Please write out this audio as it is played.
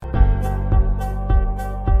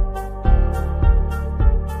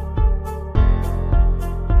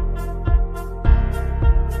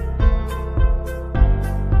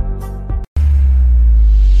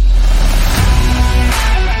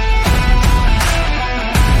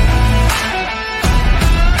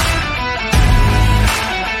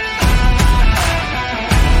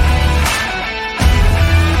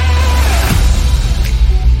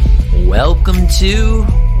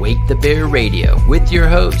the Bear Radio with your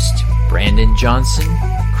host, Brandon Johnson,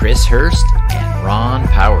 Chris Hurst, and Ron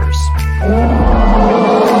Powers.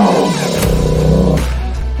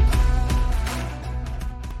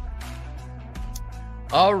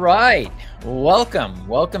 All right.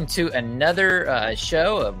 Welcome to another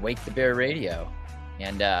show of Wake the Bear Radio.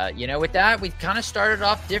 And, with that, we kind of started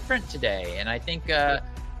off different today. And I think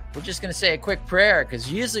we're just going to say a quick prayer because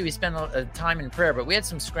usually we spend time in prayer, but we had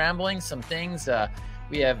some scrambling, some things.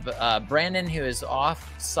 We have Brandon, who is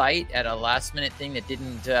off site at a last minute thing that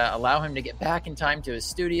didn't allow him to get back in time to his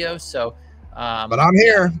studio. So, but I'm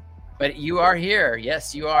here. But you are here.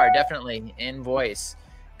 Yes, you are definitely in voice.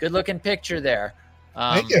 Good looking picture there.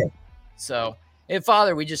 Thank you. So, hey,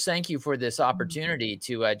 Father, we just thank you for this opportunity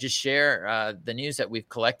to just share the news that we've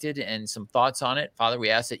collected and some thoughts on it. Father, we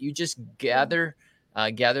ask that you just gather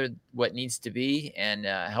what needs to be and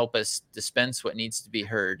help us dispense what needs to be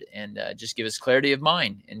heard, and just give us clarity of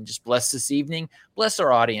mind, and just bless this evening. Bless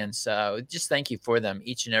our audience. Just thank you for them,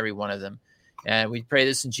 each and every one of them. And we pray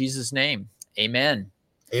this in Jesus' name. Amen.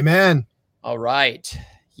 Amen. All right.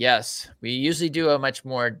 Yes, we usually do a much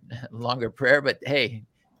more longer prayer, but hey,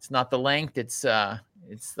 it's not the length; it's the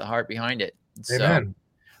heart behind it. Amen.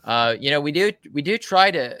 So, we do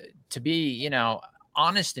try to be,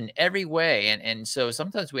 honest in every way, and so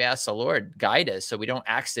sometimes we ask the Lord guide us so we don't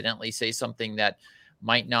accidentally say something that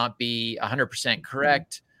might not be 100%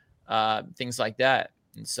 correct, things like that.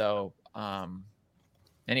 And so,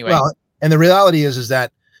 anyway. Well, and the reality is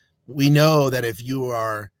that we know that if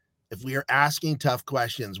we are asking tough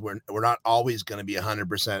questions, we're not always going to be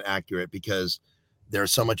 100% accurate because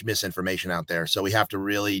there's so much misinformation out there. So we have to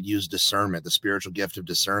really use discernment, the spiritual gift of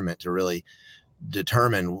discernment, to really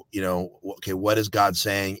determine, okay, what is God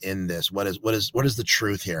saying in this? What is the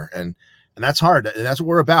truth here? And that's hard. And that's what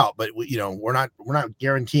we're about. But we're not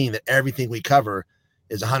guaranteeing that everything we cover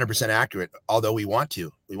is 100% accurate, although we want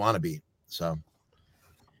to be. So.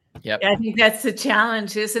 Yeah, I think that's the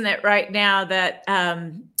challenge, isn't it? Right now that,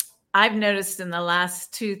 I've noticed in the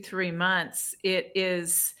last 2-3 months, it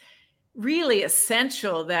is really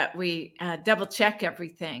essential that we double check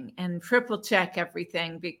everything and triple check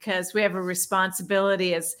everything, because we have a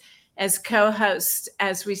responsibility as co-hosts,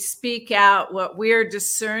 as we speak out what we're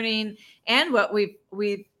discerning and what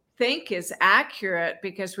we think is accurate,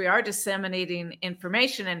 because we are disseminating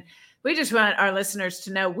information. And we just want our listeners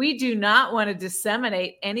to know we do not want to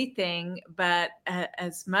disseminate anything but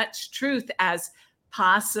as much truth as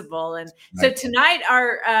possible. And so tonight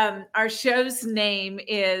our show's name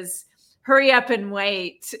is Hurry Up and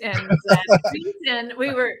Wait. And the reason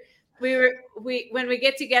when we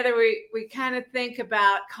get together, we kind of think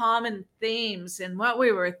about common themes. And what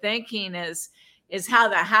we were thinking is how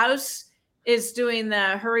the House is doing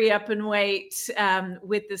the hurry up and wait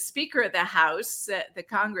with the Speaker of the House, the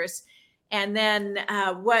Congress, and then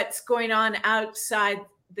what's going on outside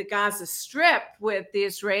the Gaza Strip with the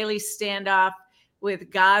Israeli standoff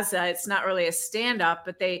with Gaza. It's not really a standoff,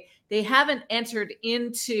 but they haven't entered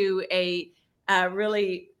into a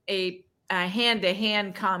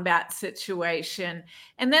hand-to-hand combat situation.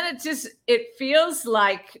 And then it feels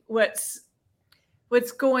like what's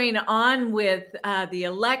going on with the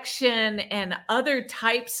election and other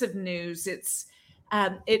types of news.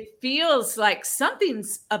 It feels like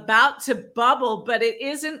something's about to bubble, but it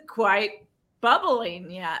isn't quite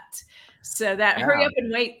bubbling yet. So that hurry up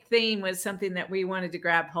and wait theme was something that we wanted to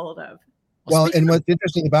grab hold of. Well, and what's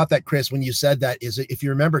interesting about that, Chris, when you said that, is if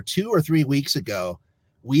you remember 2 or 3 weeks ago,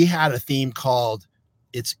 we had a theme called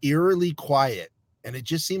It's Eerily Quiet. And it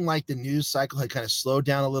just seemed like the news cycle had kind of slowed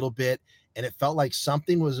down a little bit. And it felt like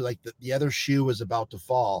something was like the other shoe was about to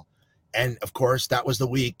fall. And of course, that was the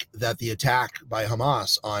week that the attack by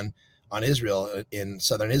Hamas on Israel in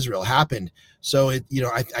southern Israel happened. So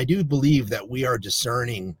I do believe that we are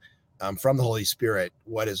discerning from the Holy Spirit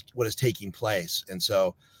what is taking place. And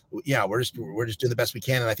so, yeah, we're just doing the best we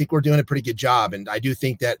can. And I think we're doing a pretty good job. And I do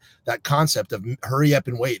think that concept of hurry up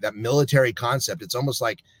and wait, that military concept, it's almost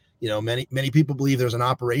like, many people believe there's an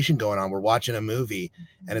operation going on. We're watching a movie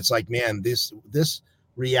and it's like, man, this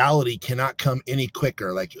reality cannot come any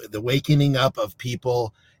quicker. Like the wakening up of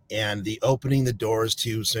people and the opening the doors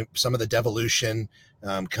to some of the devolution,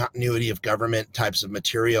 continuity of government types of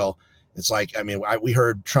material. It's like, we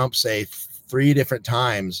heard Trump say 3 different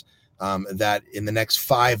times that in the next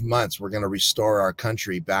 5 months, we're going to restore our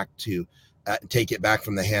country back to take it back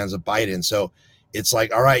from the hands of Biden. So it's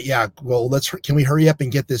like, all right, yeah, well, can we hurry up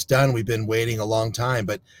and get this done? We've been waiting a long time.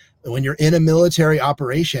 But when you're in a military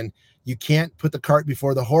operation, you can't put the cart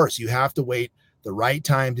before the horse. You have to wait the right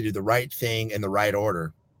time to do the right thing in the right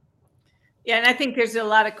order. Yeah, and I think there's a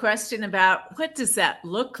lot of question about what does that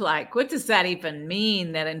look like? What does that even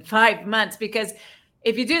mean that in 5 months? Because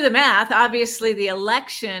if you do the math, obviously the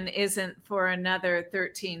election isn't for another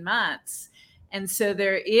 13 months. And so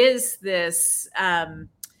there is this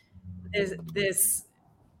this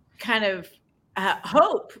kind of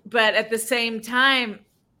hope, but at the same time,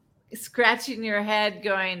 scratching your head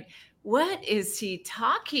going, what is he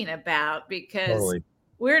talking about? Because Totally.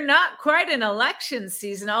 we're not quite in election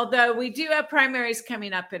season, although we do have primaries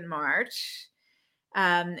coming up in March.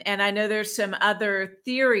 And I know there's some other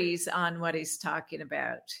theories on what he's talking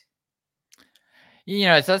about.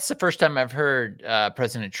 That's the first time I've heard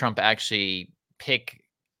President Trump actually pick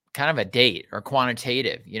kind of a date or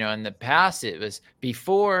quantitative. In the past, it was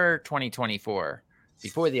before 2024,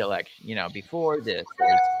 before the election, before this,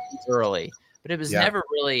 it's early, but it was never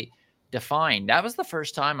really defined. That was the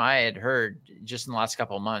first time I had heard just in the last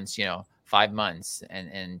couple of months, 5 months,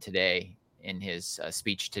 and today in his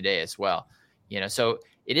speech today as well. So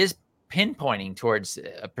it is pinpointing towards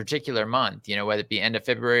a particular month, whether it be end of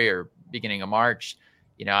February or beginning of March.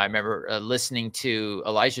 I remember listening to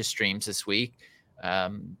Elijah's streams this week,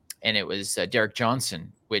 and it was Derek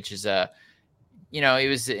Johnson, which is he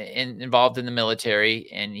was involved in the military,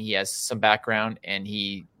 and he has some background, and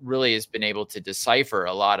he really has been able to decipher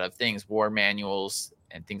a lot of things, war manuals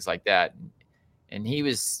and things like that. And he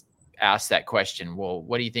was asked that question, well,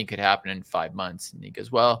 what do you think could happen in 5 months? And he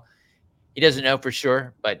goes, well, he doesn't know for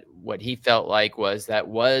sure, but what he felt like was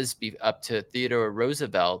up to Theodore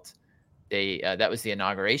Roosevelt. That was the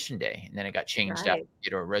inauguration day, and then it got changed after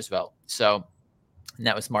Theodore Roosevelt. So, and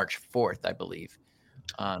that was March 4th, I believe.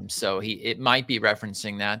 So it might be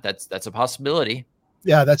referencing that. That's a possibility.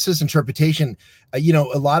 Yeah, that's his interpretation. A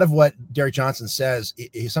lot of what Derek Johnson says,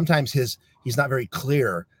 sometimes he's not very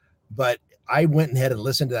clear, but I went ahead and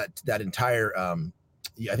listened to that entire.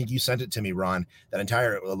 I think you sent it to me, Ron. That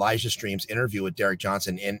entire Elijah Streams interview with Derek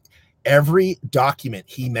Johnson, and every document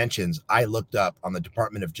he mentions, I looked up on the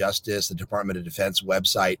Department of Justice, the Department of Defense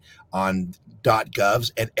website on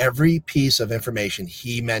 .govs, and every piece of information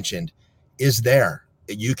he mentioned is there.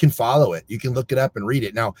 You can follow it. You can look it up and read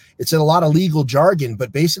it. Now, it's in a lot of legal jargon,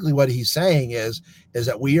 but basically what he's saying is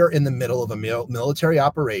that we are in the middle of a military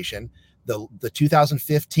operation. The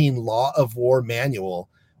 2015 Law of War Manual,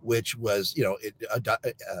 which was,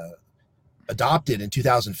 adopted in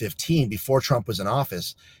 2015 before Trump was in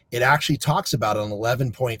office, it actually talks about on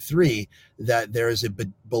 11.3 that there is a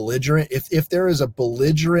belligerent, if there is a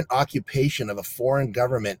belligerent occupation of a foreign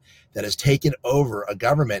government that has taken over a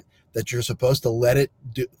government, that you're supposed to let it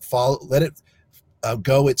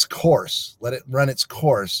go its course, let it run its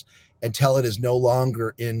course until it is no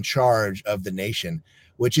longer in charge of the nation,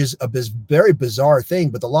 which is a very bizarre thing.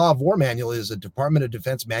 But the Law of War Manual is a Department of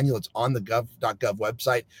Defense manual. It's on the gov.gov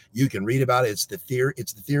website. You can read about it. It's the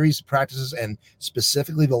theories, practices, and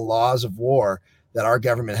specifically the laws of war that our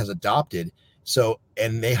government has adopted. So,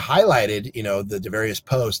 and they highlighted, the various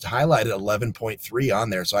posts highlighted 11.3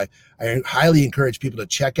 on there. So I highly encourage people to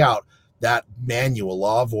check out that manual,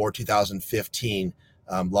 Law of War 2015,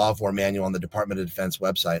 Law of War Manual on the Department of Defense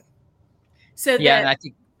website. So yeah, and I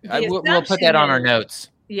think we'll put that on our notes.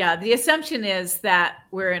 Yeah, the assumption is that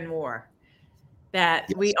we're in war, that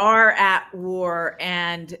we are at war,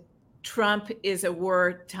 and Trump is a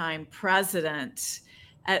wartime president,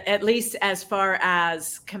 at least as far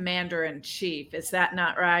as commander in chief. Is that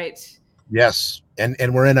not right? Yes, and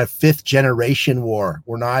we're in a 5th generation war.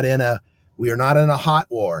 We are not in a hot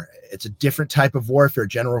war. It's a different type of warfare.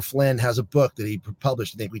 General Flynn has a book that he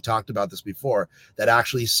published. I think we talked about this before, that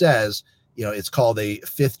actually says, it's called a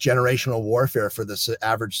 5th generational warfare for the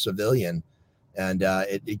average civilian. And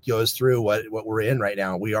it goes through what we're in right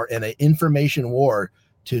now. We are in an information war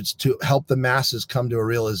to help the masses come to a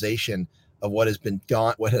realization of what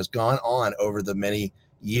has gone on over the many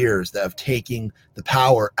years that have taken the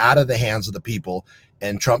power out of the hands of the people.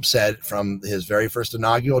 And Trump said from his very first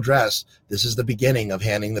inaugural address, this is the beginning of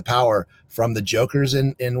handing the power from the jokers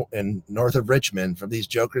in north of Richmond, from these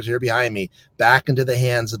jokers here behind me, back into the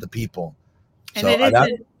hands of the people. And so,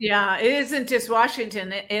 it isn't just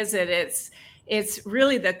Washington, is it? It's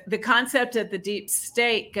really the concept of the deep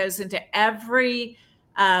state goes into every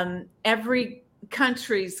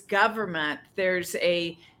country's government. There's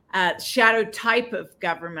a shadow type of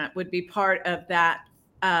government would be part of that.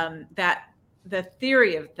 The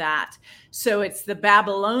theory of that. So it's the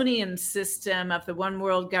Babylonian system of the one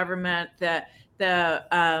world government, the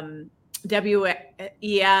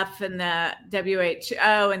WEF and the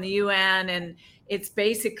WHO and the UN, and it's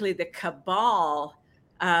basically the cabal,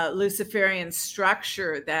 Luciferian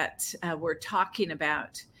structure that we're talking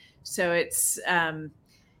about. So it's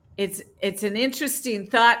it's an interesting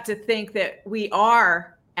thought to think that we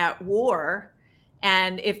are at war.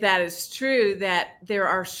 And if that is true, that there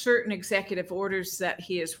are certain executive orders that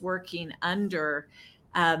he is working under,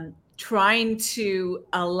 trying to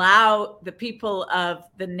allow the people of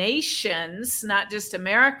the nations, not just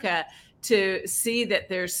America, to see that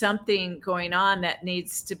there's something going on that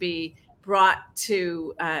needs to be brought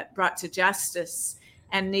to justice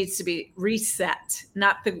and needs to be reset,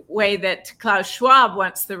 not the way that Klaus Schwab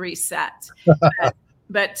wants the reset,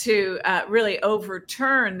 but to really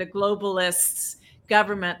overturn the globalists'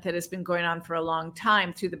 government that has been going on for a long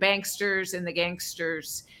time through the banksters and the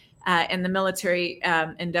gangsters and the military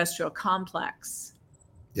industrial complex.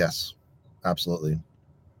 Yes, absolutely.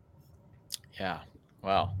 Yeah.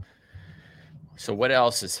 Wow. So what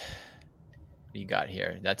else is you got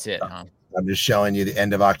here? That's it, huh? I'm just showing you the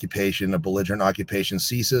end of occupation. A belligerent occupation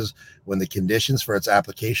ceases when the conditions for its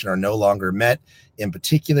application are no longer met. In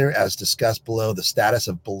particular, as discussed below, the status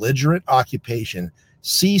of belligerent occupation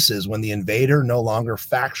ceases when the invader no longer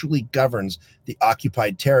factually governs the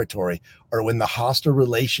occupied territory, or when the hostile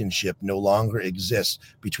relationship no longer exists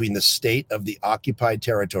between the state of the occupied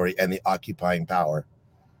territory and the occupying power.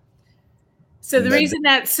 So the reason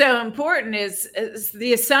that's so important is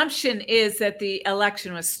the assumption is that the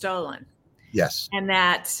election was stolen. Yes. And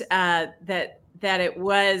that it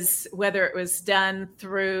was, whether it was done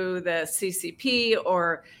through the CCP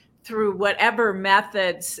or through whatever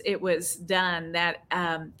methods it was done, that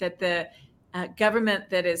the government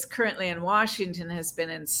that is currently in Washington has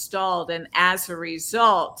been installed, and as a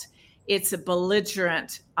result, it's a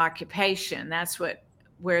belligerent occupation. That's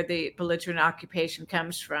where the belligerent occupation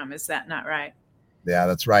comes from. Is that not right? Yeah,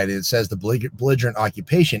 that's right. It says the belligerent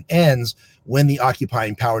occupation ends when the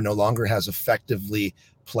occupying power no longer has effectively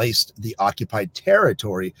placed the occupied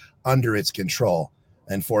territory under its control.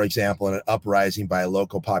 And for example, in an uprising by a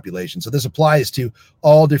local population. So this applies to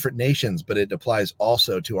all different nations, but it applies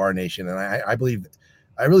also to our nation. And I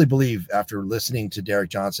really believe after listening to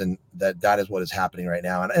Derek Johnson that is what is happening right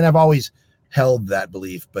now. And I've always held that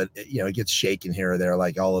belief, but it gets shaken here or there,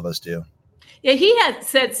 like all of us do. Yeah, he had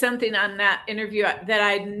said something on that interview that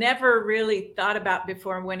I'd never really thought about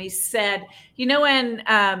before, when he said, when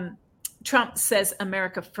Trump says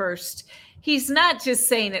America first, he's not just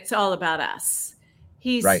saying it's all about us.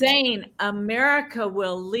 He's saying America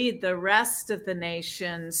will lead the rest of the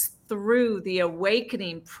nations through the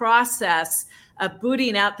awakening process of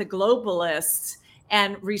booting out the globalists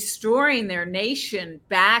and restoring their nation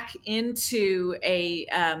back into a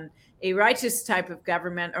righteous type of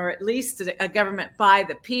government, or at least a government by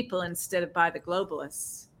the people instead of by the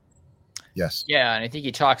globalists. Yes. Yeah, and I think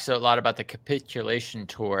he talks a lot about the capitulation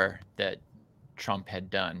tour that Trump had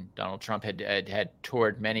done. Donald Trump had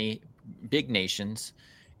toured many big nations,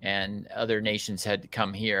 and other nations had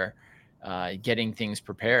come here, getting things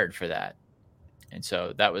prepared for that. And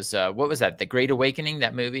so that was what was that? The Great Awakening,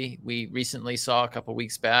 that movie we recently saw a couple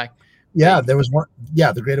weeks back. Yeah, there was one.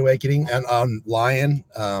 Yeah, The Great Awakening, and Lion,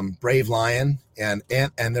 Brave Lion, and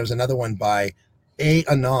there's another one by A.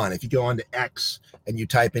 Anon. If you go on to X and you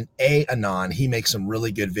type in A. Anon, he makes some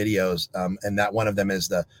really good videos, and that one of them is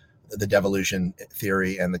the devolution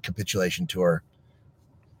theory and the capitulation tour.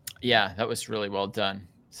 Yeah, that was really well done.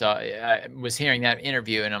 So I was hearing that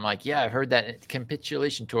interview, and I'm like, yeah, I've heard that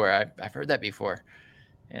capitulation tour. I've heard that before,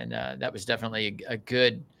 and that was definitely a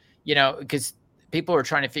good, because people are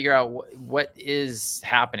trying to figure out what is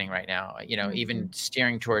happening right now, even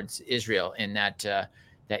steering towards Israel in that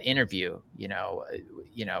interview,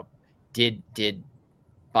 did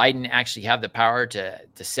Biden actually have the power to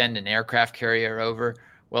send an aircraft carrier over?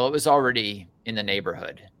 Well, it was already in the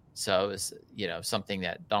neighborhood. So it was, something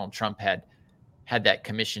that Donald Trump had that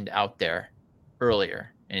commissioned out there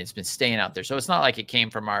earlier, and it's been staying out there. So it's not like it came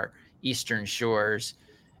from our eastern shores.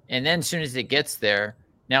 And then as soon as it gets there,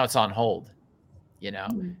 now it's on hold.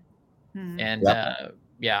 And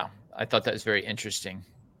I thought that was very interesting.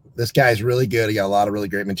 This guy's really good. He got a lot of really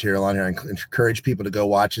great material on here. I encourage people to go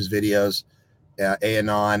watch his videos,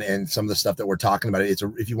 A-Anon, and some of the stuff that we're talking about.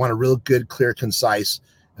 If you want a real good, clear, concise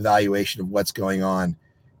evaluation of what's going on,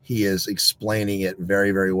 he is explaining it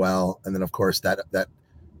very, very well. And then, of course, that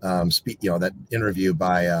interview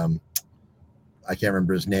by I can't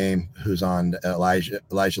remember his name, who's on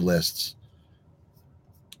Elijah Lists.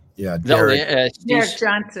 Yeah, Derek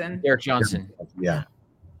Johnson. Derek Johnson. Yeah.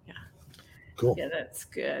 Cool. Yeah, that's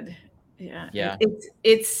good. Yeah. Yeah.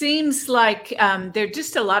 It seems like there are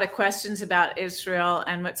just a lot of questions about Israel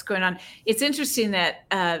and what's going on. It's interesting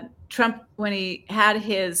that Trump, when he had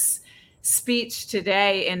his speech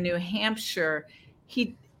today in New Hampshire,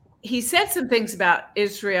 he he said some things about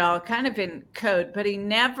Israel kind of in code, but he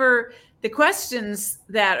never, the questions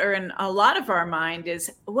that are in a lot of our mind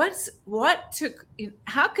is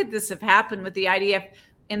how could this have happened with the IDF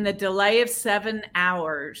in the delay of 7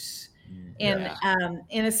 hours in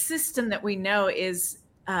a system that we know is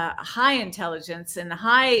high intelligence and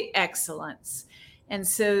high excellence? And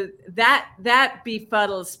so that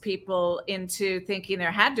befuddles people into thinking there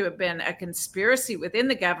had to have been a conspiracy within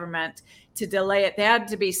the government to delay it. There had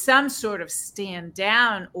to be some sort of stand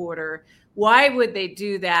down order. Why would they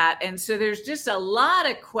do that? And so there's just a lot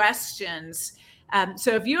of questions.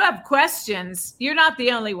 So if you have questions, you're not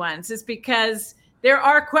the only ones. It's because there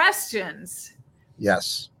are questions.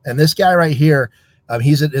 Yes. And this guy right here,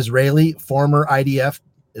 he's an Israeli, former IDF,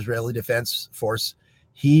 Israeli Defense Force.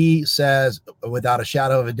 He says, without a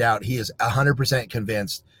shadow of a doubt, he is 100%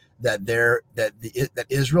 convinced that that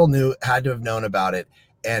Israel had to have known about it,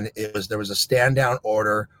 and there was a stand down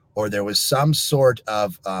order, or there was some sort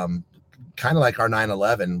of kind of like our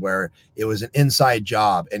 9/11, where it was an inside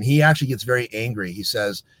job. And he actually gets very angry. He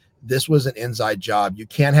says this was an inside job. You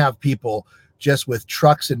can't have people just with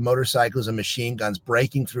trucks and motorcycles and machine guns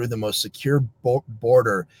breaking through the most secure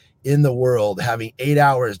border in the world, having 8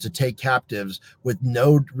 hours to take captives with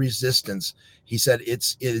no resistance. He said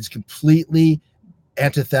it is completely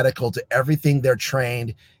antithetical to everything they're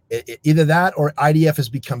trained. Either that or IDF has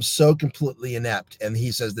become so completely inept. And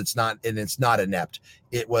he says it's not inept.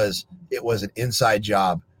 It was an inside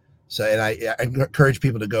job. So, and I encourage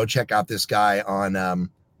people to go check out this guy on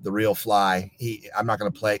The Real Fly. I'm not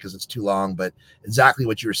going to play it because it's too long, but exactly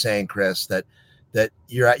what you were saying, Chris, that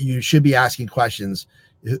you should be asking questions.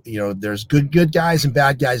 You know, there's good guys and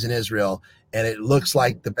bad guys in Israel, and it looks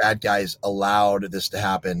like the bad guys allowed this to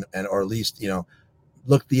happen, or at least, you know,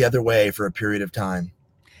 look the other way for a period of time.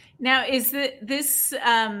 Now, is this?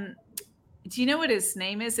 Do you know what his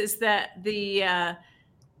name is? Is that the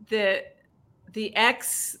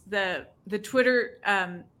Twitter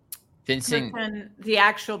Vincent, person, the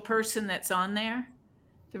actual person that's on there,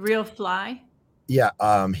 The Real Fly? Yeah,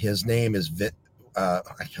 his name is I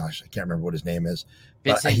can't remember what his name is.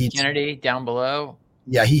 Vincent Kennedy down below.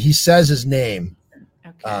 Yeah, he says his name.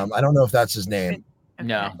 Okay. I don't know if that's his name. Okay.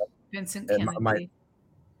 No, Vincent Kennedy.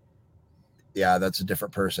 Yeah, that's a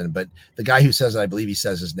different person. But the guy who says it, I believe he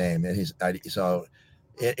says his name, and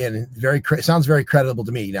sounds very credible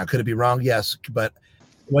to me. Now, could it be wrong? Yes, but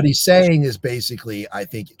what he's saying is basically, I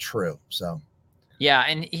think, true. So, yeah,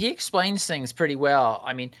 and he explains things pretty well.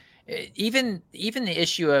 I mean, even the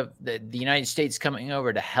issue of the United States coming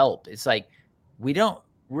over to help, it's like, we don't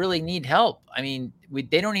really need help. I mean,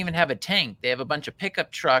 they don't even have a tank. They have a bunch of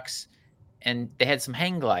pickup trucks, and they had some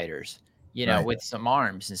hang gliders, you know, with some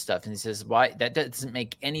arms and stuff. And he says, why? That doesn't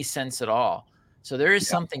make any sense at all. So there is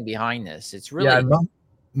something behind this. It's really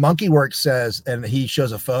Monkey Work says, and he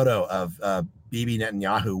shows a photo of Bibi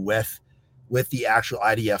Netanyahu with the actual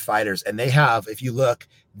IDF fighters, and they have, if you look,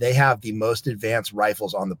 they have the most advanced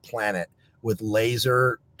rifles on the planet with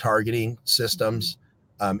laser targeting systems.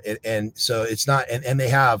 And so it's not, and they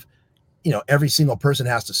have, you know, every single person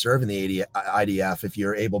has to serve in the IDF if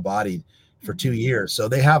you're able-bodied for 2 years. So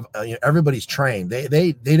they have, you know, everybody's trained.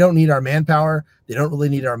 They don't need our manpower. They don't really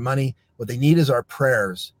need our money. What they need is our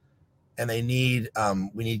prayers, and we need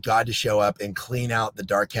God to show up and clean out the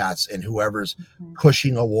dark cats and whoever's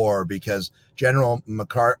pushing a war, because General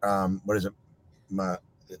McGregor,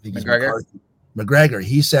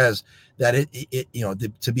 he says that it you know,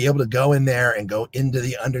 to be able to go in there and go into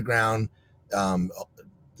the underground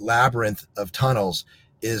labyrinth of tunnels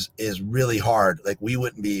is really hard. Like, we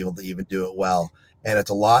wouldn't be able to even do it well, and it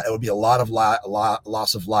would be a lot of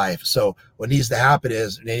loss of life. So what needs to happen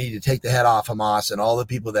is they need to take the head off Hamas and all the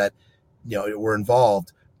people that, you know, were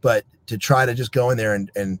involved. But to try to just go in there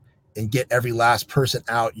and get every last person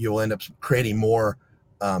out, you'll end up creating more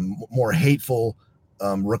hateful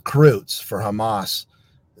recruits for Hamas.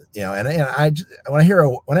 You know, and when I hear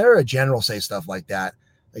a general say stuff like that,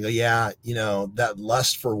 I go, yeah, you know, that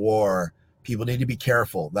lust for war, people need to be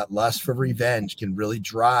careful. That lust for revenge can really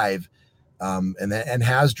drive, and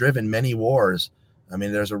has driven many wars. I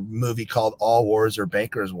mean, there's a movie called All Wars Are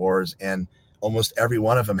Bankers' Wars, and almost every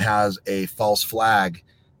one of them has a false flag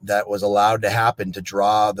that was allowed to happen to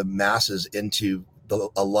draw the masses into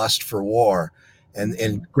a lust for war.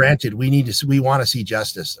 And granted, we want to see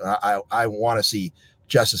justice. I want to see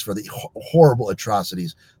justice for the horrible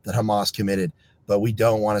atrocities that Hamas committed, but we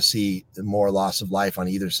don't want to see more loss of life on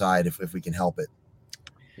either side if we can help it.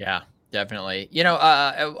 Yeah, definitely. You know,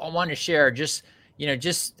 I want to share just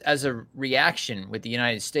as a reaction with the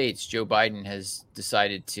United States, Joe Biden has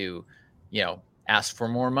decided to, you know, asked for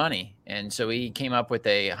more money. And so he came up with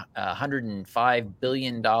a $105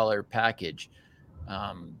 billion package.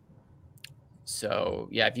 So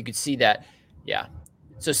yeah, if you could see that, yeah.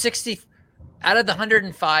 So 60 out of the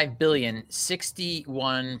 105 billion,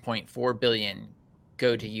 61.4 billion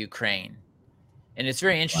go to Ukraine. And it's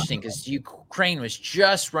very interesting because Ukraine was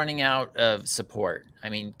just running out of support. I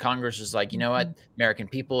mean, Congress was like, you know what? American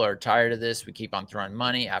people are tired of this. We keep on throwing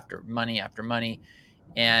money after money after money.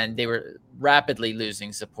 And they were rapidly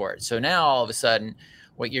losing support. So now all of a sudden,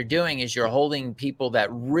 what you're doing is you're holding people that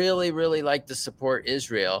really, really like to support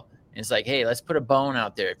Israel. And it's like, hey, let's put a bone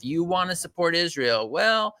out there. If you want to support Israel,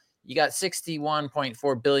 well, you got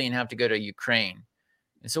 61.4 billion have to go to Ukraine.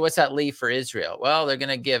 And so what's that leave for Israel? Well, they're going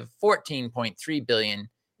to give 14.3 billion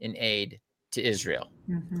in aid to Israel.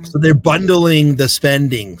 So they're bundling the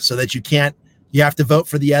spending so that you have to vote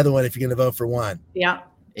for the other one if you're going to vote for one. Yeah,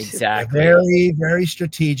 exactly. Very, very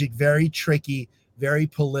strategic, very tricky, very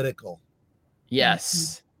political.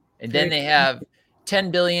 Yes. And then they have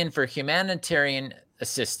 10 billion for humanitarian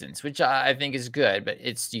assistance, which I think is good, but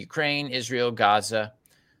it's Ukraine, Israel, Gaza,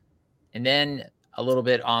 and then a little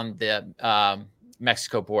bit on the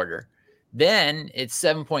Mexico border. Then it's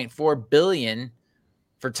 7.4 billion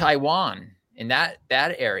for Taiwan in that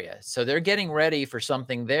area. So they're getting ready for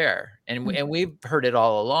something there. And we've heard it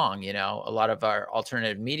all along. You know, a lot of our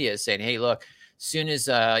alternative media is saying, hey, look, as soon as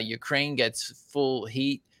Ukraine gets full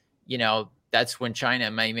heat, you know, that's when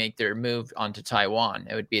China may make their move onto Taiwan.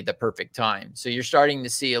 It would be the perfect time. So you're starting to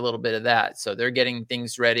see a little bit of that. So they're getting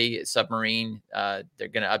things ready, submarine. They're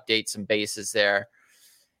going to update some bases there.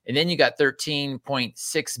 And then you got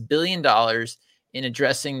 $13.6 billion in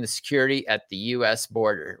addressing the security at the U.S.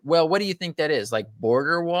 border. Well, what do you think that is? Like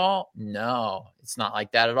border wall? No, it's not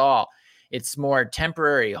like that at all. It's more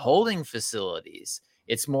temporary holding facilities.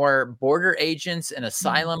 It's more border agents and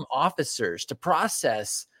asylum officers to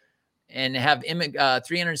process and have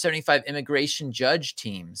 375 immigration judge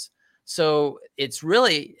teams. So it's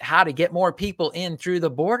really how to get more people in through the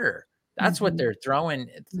border. That's what they're throwing,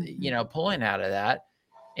 you know, pulling out of that.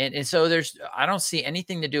 And so I don't see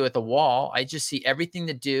anything to do with the wall. I just see everything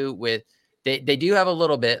to do with, they do have a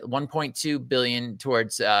little bit, 1.2 billion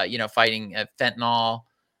towards, you know, fighting fentanyl.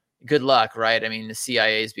 Good luck, right? I mean, the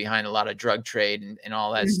CIA is behind a lot of drug trade and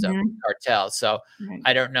all that stuff, cartel. So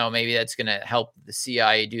I don't know, maybe that's going to help the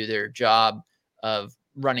CIA do their job of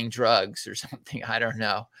running drugs or something. I don't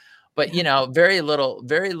know. But, you know, very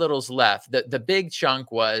little's left. The big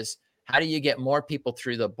chunk was, how do you get more people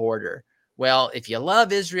through the border? Well, if you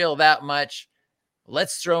love Israel that much,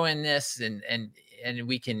 let's throw in this and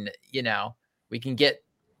we can, you know, we can get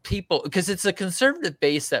people, because it's a conservative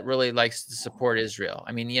base that really likes to support Israel.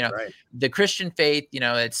 I mean, you know, the Christian faith, you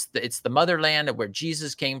know, it's the motherland of where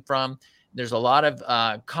Jesus came from. There's a lot of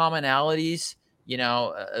commonalities, you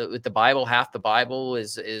know, with the Bible. Half the Bible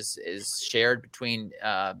is shared between,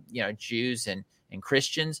 you know, Jews and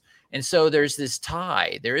Christians. And so there is this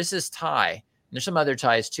tie. And there's some other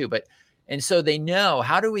ties too, and so they know,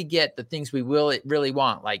 how do we get the things we really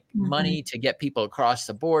want, like money to get people across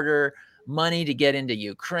the border, money to get into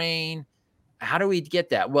Ukraine. How do we get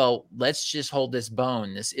that? Well, let's just hold this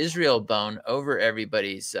Israel bone over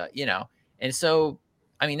everybody's, you know. And so,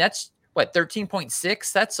 I mean, that's what,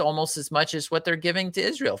 13.6? That's almost as much as what they're giving to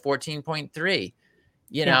Israel, 14.3.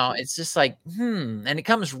 You know, it's just like, and it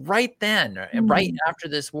comes right then, right after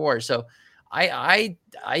this war. So I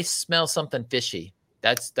smell something fishy.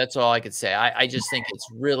 That's all I could say. I just think it's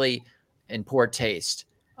really in poor taste.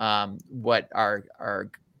 What our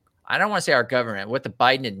I don't want to say our government, what the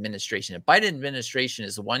Biden administration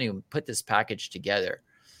is the one who put this package together.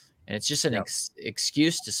 And it's just an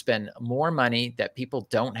excuse to spend more money that people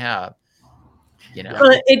don't have. You know,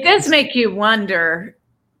 well, it does make you wonder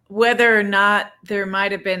whether or not there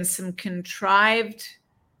might have been some contrived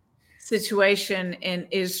situation in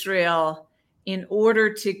Israel in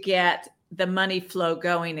order to get the money flow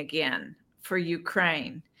going again for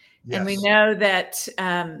Ukraine. Yes. And we know that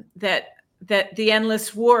that the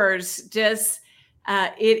endless wars it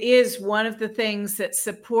is one of the things that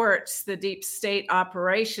supports the deep state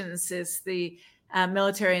operations is the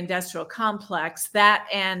military industrial complex, that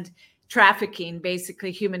and trafficking,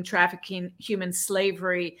 basically human trafficking, human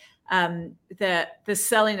slavery, the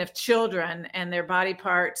selling of children and their body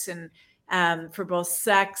parts, and for both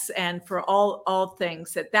sex and for all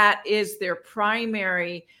things, that is their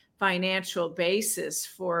primary financial basis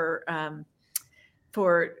for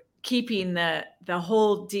keeping the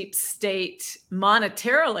whole deep state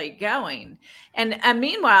monetarily going. And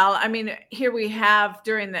meanwhile, I mean, here we have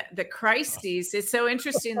during the crises, it's so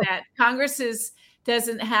interesting that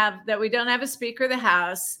we don't have a Speaker of the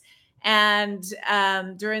House, And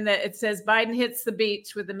it says Biden hits the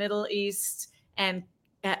beach with the Middle East and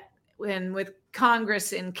with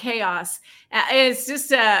Congress in chaos. It's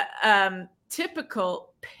just a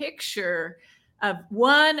typical picture of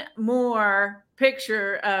one more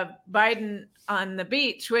picture of Biden on the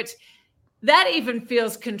beach, which that even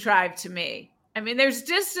feels contrived to me. I mean, I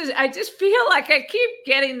just feel like I keep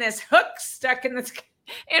getting this hook stuck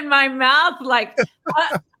in my mouth, like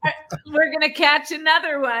we're going to catch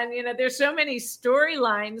another one. You know, there's so many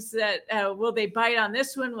storylines that will they bite on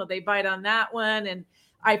this one? Will they bite on that one? And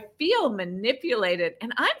I feel manipulated,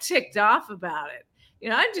 and I'm ticked off about it. You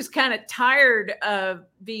know, I'm just kind of tired of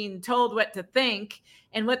being told what to think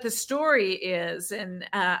and what the story is. And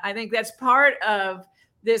I think that's part of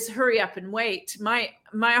this hurry up and wait. My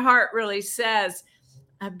heart really says,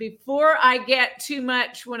 before I get too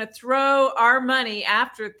much, want to throw our money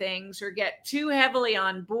after things or get too heavily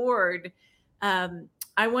on board,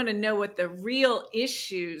 I want to know what the real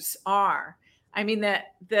issues are. I mean,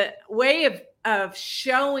 the way of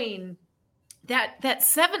showing that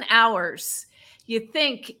 7 hours, you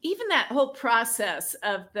think even that whole process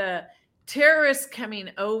of the terrorists coming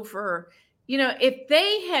over, you know, if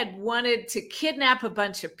they had wanted to kidnap a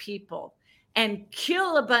bunch of people and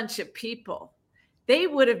kill a bunch of people, they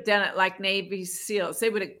would have done it like Navy SEALs. They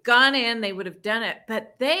would have gone in, they would have done it,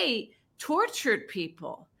 but they tortured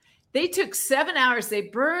people. They took 7 hours. They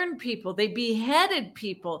burned people. They beheaded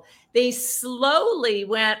people. They slowly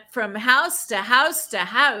went from house to house to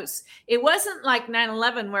house. It wasn't like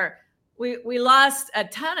 9/11 where we lost a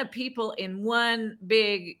ton of people in one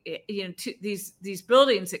big, you know, these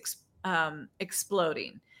buildings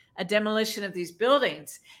exploding, a demolition of these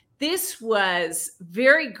buildings. This was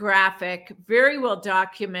very graphic, very well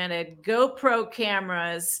documented, GoPro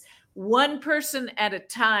cameras, one person at a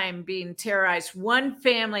time being terrorized, one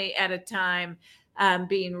family at a time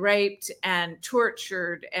being raped and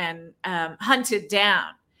tortured and hunted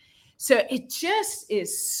down. So it just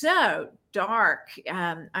is so dark.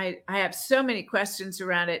 I have so many questions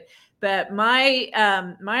around it, but my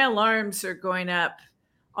alarms are going up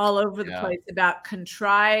all over the place about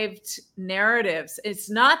contrived narratives. It's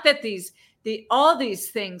not that all these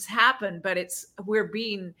things happen, but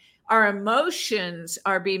our emotions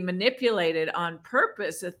are being manipulated on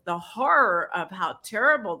purpose at the horror of how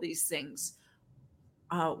terrible these things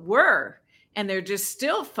were. And they're just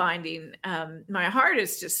still finding, my heart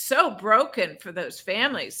is just so broken for those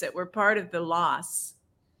families that were part of the loss.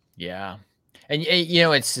 Yeah. And, you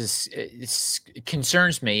know, it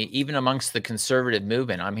concerns me, even amongst the conservative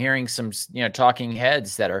movement. I'm hearing some, you know, talking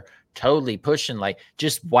heads that are totally pushing, like,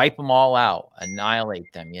 just wipe them all out,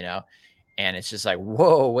 annihilate them, you know. And it's just like,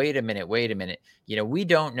 whoa, wait a minute. You know, we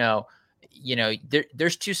don't know, you know,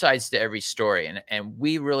 there's two sides to every story. And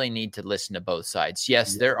we really need to listen to both sides.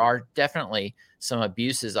 Yes, there are definitely some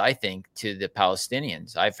abuses, I think, to the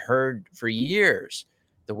Palestinians. I've heard for years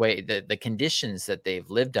the way the conditions that they've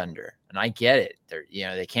lived under. And I get it. They're, you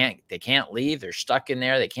know, they can't leave. They're stuck in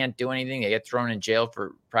there. They can't do anything. They get thrown in jail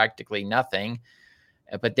for practically nothing.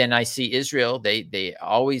 But then I see Israel, they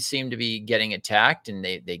always seem to be getting attacked, and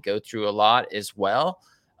they go through a lot as well.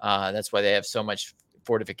 That's why they have so much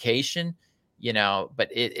fortification, you know, but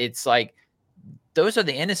it's like, those are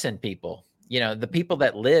the innocent people, you know, the people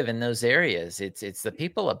that live in those areas. It's the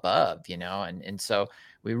people above, you know, and so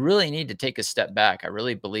we really need to take a step back. I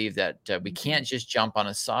really believe that we can't just jump on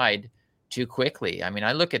a side too quickly. I mean,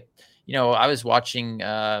 I look at, you know, I was watching,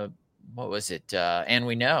 what was it? And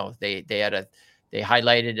We Know, they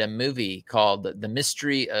highlighted a movie called The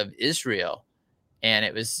Mystery of Israel, and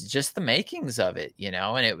it was just the makings of it, you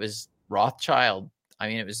know, and it was Rothschild. I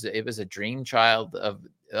mean, it was a dream child of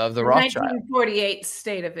the Rothschild. 1948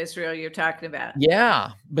 state of Israel you're talking about.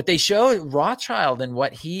 Yeah, but they show Rothschild and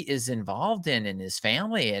what he is involved in and his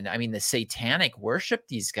family. And I mean, the satanic worship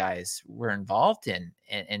these guys were involved in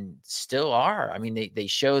and still are. I mean, they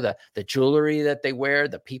show the jewelry that they wear,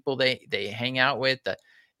 the people they hang out with,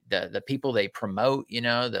 the people they promote, you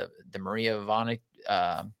know, the Maria Ivanovic,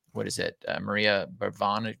 Maria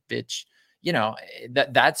Bavanovich, you know,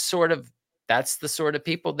 that's the sort of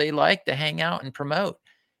people they like to hang out and promote.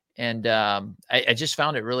 And I just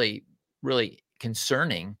found it really, really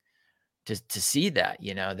concerning to see that,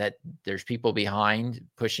 you know, that there's people behind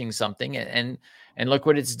pushing something, and look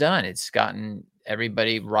what it's done. It's gotten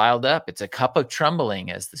everybody riled up. It's a cup of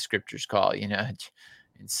trembling, as the scriptures call, you know.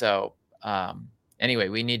 And so anyway,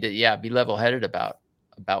 we need to, be level-headed about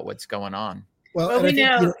what's going on. Well, we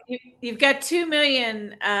know you've got 2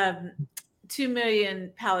 million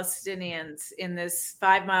Palestinians in this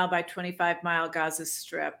 5 mile by 25 mile Gaza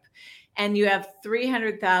Strip, and you have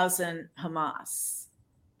 300,000 Hamas.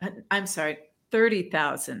 I'm sorry,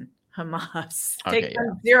 30,000 Hamas. Okay, Take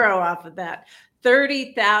one zero off of that.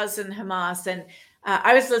 30,000 Hamas. And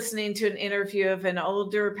I was listening to an interview of an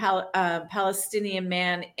older Palestinian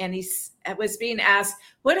man, and he was being asked,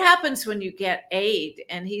 what happens when you get aid?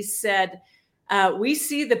 And he said, we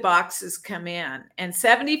see the boxes come in, and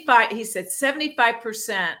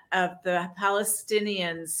 75% of the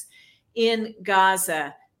Palestinians in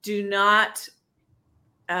Gaza do not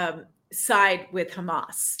side with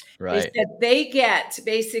Hamas. Right. They said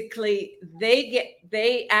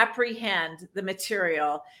they apprehend the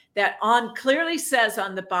material that clearly says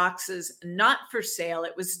on the boxes, not for sale.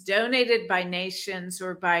 It was donated by nations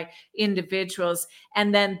or by individuals.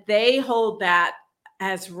 And then they hold that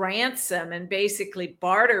as ransom and basically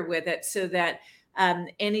barter with it, so that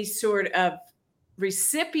any sort of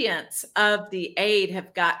recipients of the aid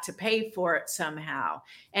have got to pay for it somehow.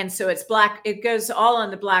 And so it goes all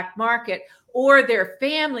on the black market, or their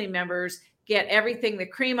family members get everything, the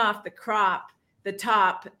cream off the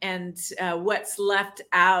top, and what's left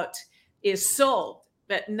out is sold.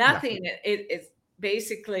 But nothing, it's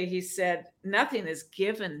basically, he said, nothing is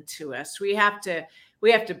given to us. We have to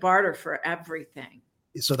barter for everything.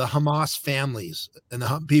 So the Hamas families and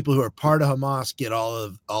the people who are part of Hamas get all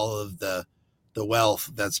of the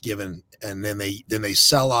wealth that's given, and then they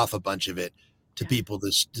sell off a bunch of it to people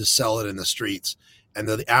to sell it in the streets, and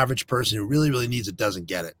the average person who really, really needs it doesn't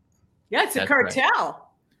get it. Yeah, it's a cartel. Right.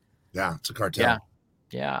 Yeah, it's a cartel.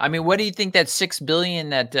 Yeah. I mean, what do you think that $6 billion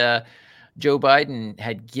that Joe Biden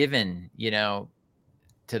had given, to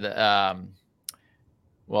the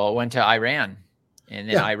it went to Iran, and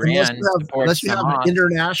then Iran unless you have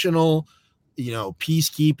international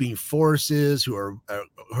peacekeeping forces who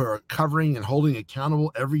are covering and holding accountable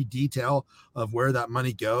every detail of where that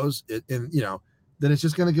money goes, then it's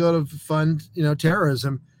just going to go to fund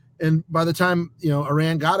terrorism. And by the time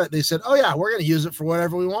Iran got it, they said, "Oh yeah, we're going to use it for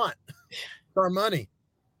whatever we want. It's our money."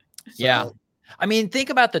 So, yeah, I mean,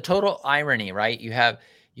 think about the total irony, right? You have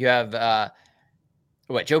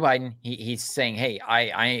what Joe Biden, he's saying, hey,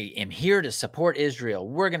 I am here to support Israel.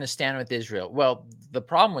 We're going to stand with Israel. Well, the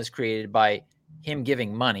problem was created by him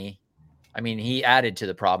giving money. I mean, he added to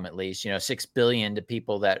the problem, at least, $6 billion to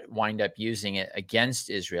people that wind up using it against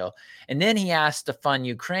Israel. And then he asked to fund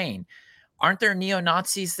Ukraine. Aren't there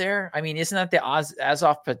neo-Nazis there? I mean, isn't that the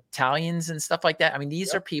Azov battalions and stuff like that? I mean,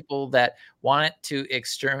 these are people that want to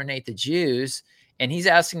exterminate the Jews. And he's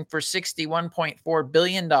asking for $61.4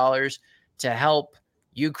 billion to help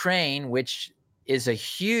Ukraine, which is a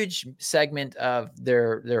huge segment of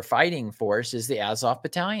their fighting force, is the Azov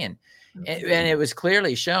battalion. And it was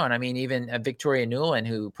clearly shown. I mean, even Victoria Nuland,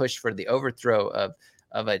 who pushed for the overthrow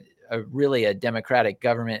of a really democratic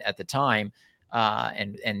government at the time,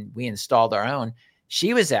 and we installed our own,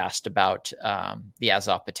 she was asked about the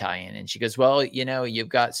Azov battalion. And she goes, well, you've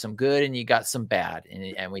got some good and you got some bad,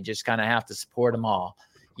 and we just kind of have to support them all.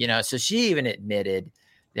 So she even admitted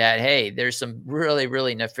that, hey, there's some really,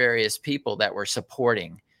 really nefarious people that we're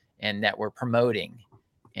supporting and that we're promoting.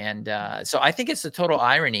 And so I think it's a total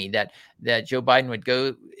irony that Joe Biden would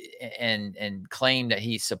go and claim that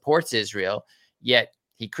he supports Israel, yet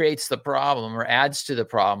he creates the problem or adds to the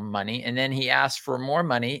problem money. And then he asks for more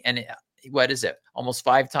money. And what is it? Almost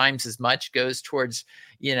 5 times as much goes towards,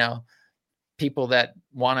 people that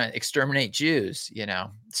want to exterminate Jews,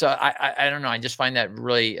 So I don't know. I just find that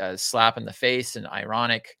really a slap in the face and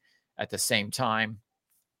ironic at the same time.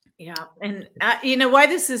 Yeah. And why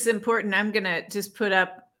this is important, I'm going to just put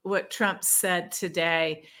up what Trump said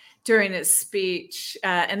today during his speech.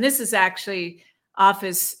 And this is actually off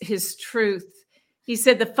his truth. He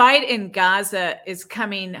said the fight in Gaza is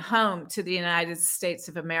coming home to the United States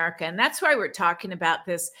of America. And that's why we're talking about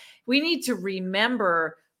this. We need to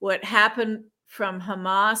remember what happened from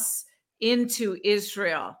Hamas into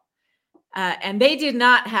Israel. And they did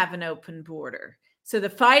not have an open border. So the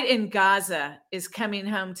fight in Gaza is coming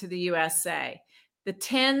home to the USA. The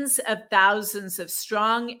tens of thousands of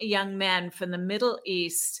strong young men from the Middle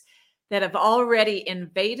East that have already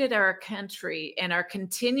invaded our country and are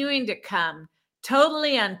continuing to come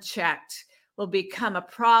totally unchecked will become a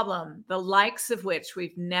problem, the likes of which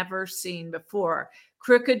we've never seen before.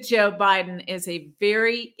 Crooked Joe Biden is a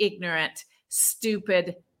very ignorant,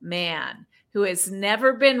 stupid man who has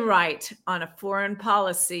never been right on a foreign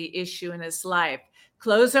policy issue in his life.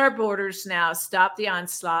 Close our borders now, stop the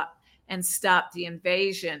onslaught, and stop the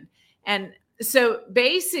invasion. And so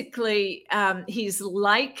basically, he's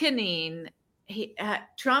likening,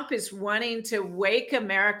 Trump is wanting to wake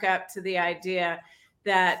America up to the idea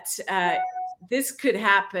that this could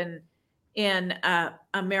happen in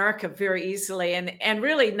America very easily, and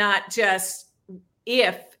really not just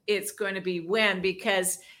if it's going to be when,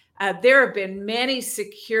 because there have been many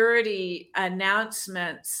security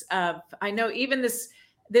announcements of, I know even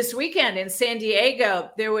this weekend in San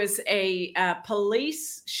Diego, there was a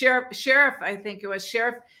police sheriff, I think it was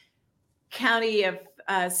Sheriff County of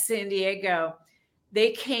San Diego.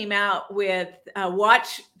 They came out with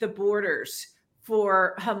watch the borders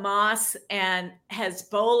for Hamas and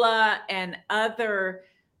Hezbollah and other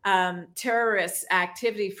terrorist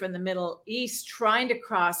activity from the Middle East trying to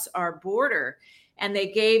cross our border. And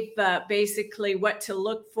they gave basically what to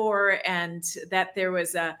look for, and that there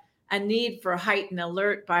was a need for heightened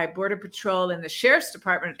alert by Border Patrol and the Sheriff's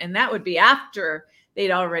Department. And that would be after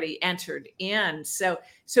they'd already entered in. So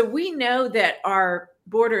we know that our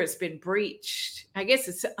border has been breached. I guess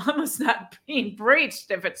it's almost not being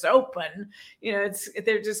breached if it's open.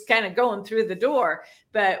 They're just kind of going through the door.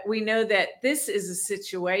 But we know that this is a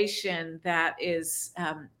situation that is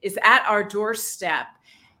at our doorstep.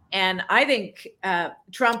 And I think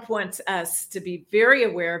Trump wants us to be very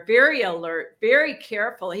aware, very alert, very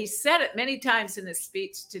careful. He said it many times in his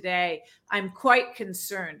speech today. I'm quite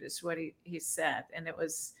concerned is what he said. And it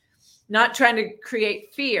was not trying to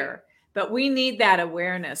create fear, but we need that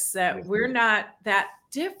awareness that we're not that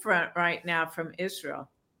different right now from Israel.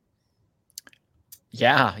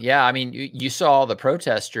 Yeah. I mean, you saw all the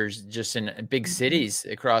protesters just in big cities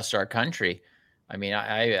across our country. I mean,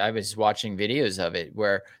 I was watching videos of it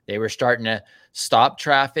where they were starting to stop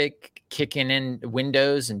traffic, kicking in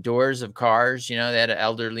windows and doors of cars. They had an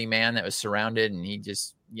elderly man that was surrounded, and he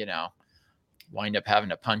just, wind up having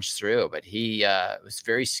to punch through. But he was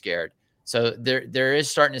very scared. So there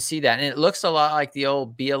is starting to see that. And it looks a lot like the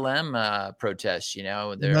old BLM protests,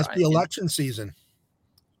 It must be election season.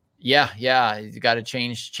 Yeah. You got to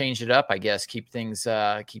change it up, I guess. Keep things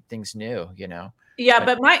new, Yeah,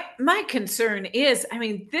 but my concern is, I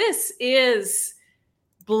mean, this is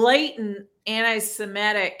blatant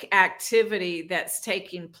anti-Semitic activity that's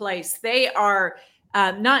taking place. They are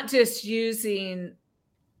not just using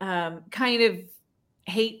kind of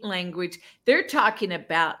hate language. They're talking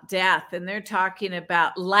about death, and they're talking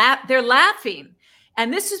about they're laughing.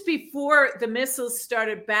 And this is before the missiles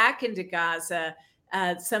started back into Gaza.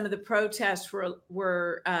 Some of the protests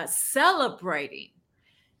were celebrating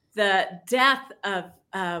the death of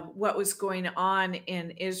what was going on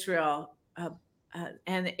in Israel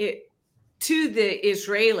and it to the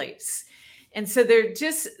Israelis. And so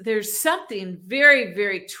there's something very,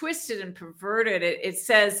 very twisted and perverted. It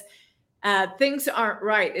says things aren't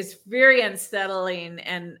right. It's very unsettling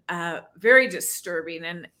and very disturbing.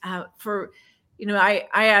 And I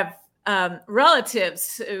have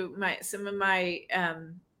relatives who some of my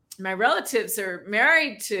relatives are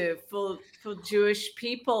married to full Jewish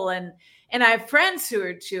people, and I have friends who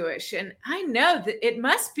are Jewish, and I know that it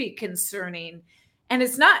must be concerning. And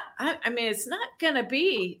it's not, it's not going to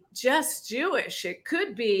be just Jewish. It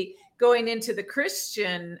could be going into the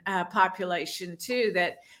Christian population too,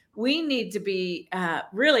 that we need to be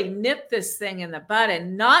really nip this thing in the bud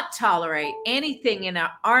and not tolerate anything in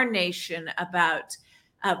our nation about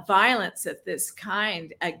violence of this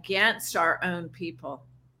kind against our own people.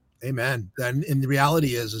 Amen. And the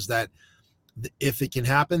reality is that if it can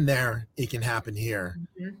happen there, it can happen here.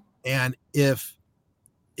 Mm-hmm. And if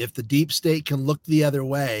the deep state can look the other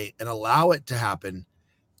way and allow it to happen,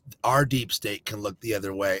 our deep state can look the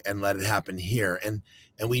other way and let it happen here. And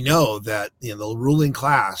we know that the ruling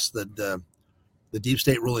class, the deep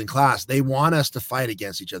state ruling class, they want us to fight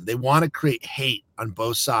against each other. They want to create hate on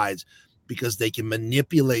both sides, because they can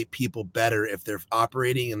manipulate people better if they're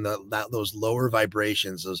operating in those lower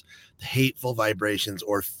vibrations, those hateful vibrations,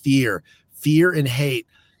 or fear. Fear and hate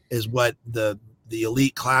is what the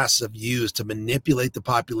elite class have used to manipulate the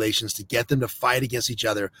populations, to get them to fight against each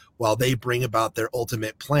other while they bring about their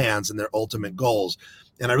ultimate plans and their ultimate goals.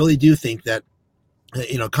 And I really do think that,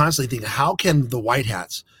 constantly thinking, how can the white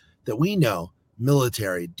hats that we know,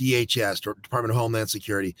 military, DHS, or Department of Homeland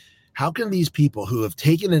Security, how can these people who have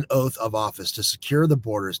taken an oath of office to secure the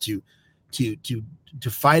borders, to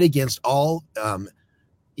fight against all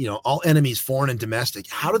enemies, foreign and domestic,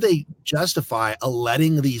 how do they justify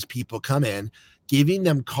letting these people come in, giving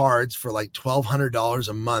them cards for like $1,200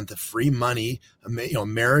 a month of free money,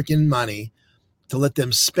 American money, to let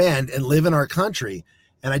them spend and live in our country?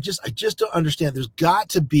 And I just don't understand. There's got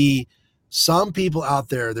to be some people out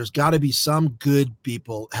there, there's got to be some good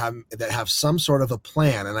people that have some sort of a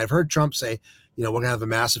plan. And I've heard Trump say, we're going to have a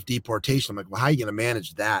massive deportation. I'm like, well, how are you going to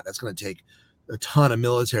manage that? That's going to take a ton of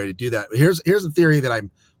military to do that. Here's a theory that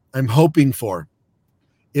I'm hoping for.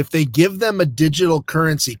 If they give them a digital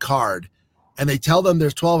currency card and they tell them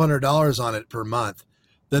there's $1,200 on it per month,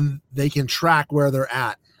 then they can track where they're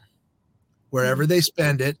at, wherever they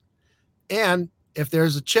spend it. And if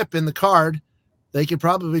there's a chip in the card, they can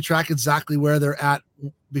probably track exactly where they're at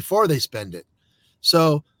before they spend it.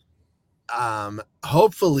 So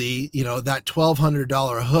hopefully, that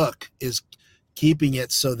 $1,200 hook is keeping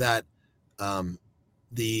it so that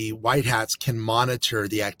the white hats can monitor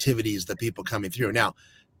the activities that people coming through. Now,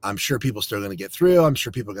 I'm sure people are still going to get through. I'm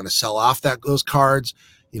sure people are going to sell off those cards.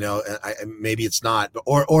 Maybe it's not,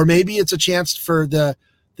 or maybe it's a chance for the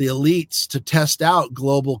elites to test out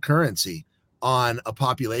global currency on a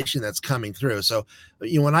population that's coming through. So,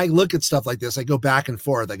 when I look at stuff like this, I go back and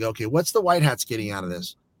forth. I go, okay, what's the white hats getting out of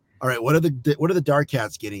this? All right, what are the dark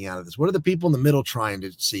hats getting out of this? What are the people in the middle trying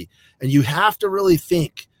to see? And you have to really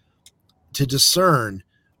think to discern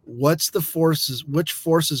which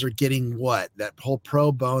forces are getting what. That whole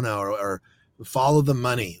pro bono or follow the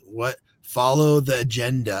money, follow the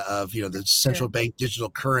agenda of the central bank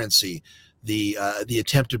digital currency, the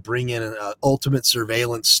attempt to bring in an ultimate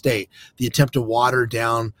surveillance state, the attempt to water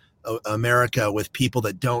down America with people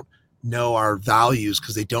that don't know our values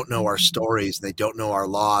because they don't know our stories, and they don't know our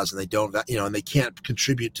laws, and they don't and they can't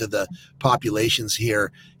contribute to the populations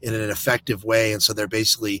here in an effective way, and so they're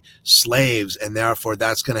basically slaves, and therefore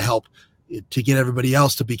that's going to help to get everybody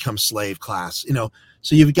else to become slave class.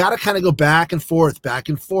 So you've got to kind of go back and forth.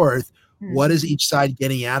 What is each side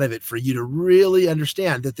getting out of it for you to really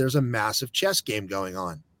understand that there's a massive chess game going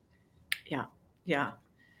on? Yeah,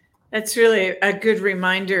 that's really a good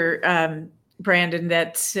reminder, Brandon,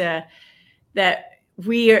 that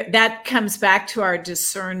that comes back to our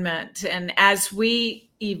discernment. And as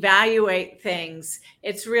we evaluate things,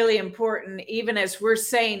 it's really important, even as we're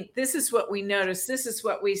saying, this is what we notice, this is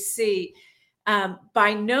what we see.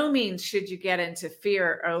 By no means should you get into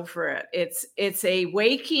fear over it. It's a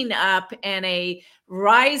waking up and a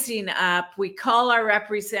rising up. We call our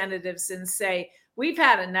representatives and say, we've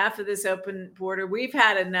had enough of this open border. We've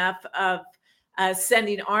had enough of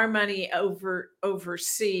sending our money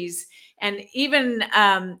overseas. And even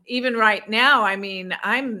right now, I mean,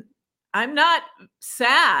 I'm not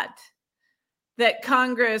sad that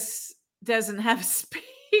Congress doesn't have a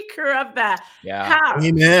speaker of the House.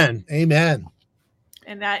 Amen.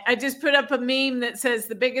 And I just put up a meme that says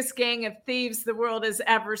the biggest gang of thieves the world has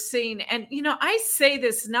ever seen. And, I say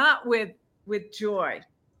this not with joy,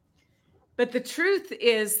 but the truth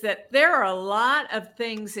is that there are a lot of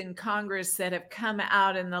things in Congress that have come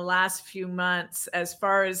out in the last few months as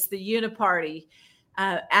far as the uniparty,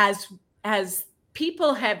 as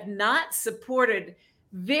people have not supported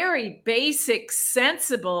very basic,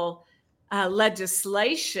 sensible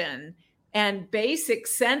legislation and basic,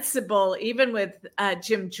 sensible, even with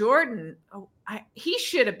Jim Jordan, he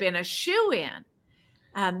should have been a shoo-in.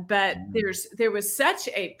 But there was such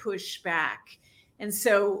a pushback. And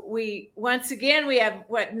so once again, we have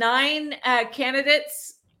 9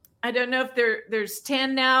 candidates. I don't know if there's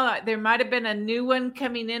 10 now. There might have been a new one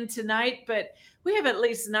coming in tonight, but we have at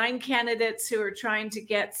least 9 candidates who are trying to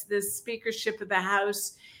get the speakership of the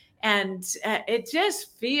House. And it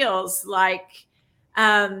just feels like,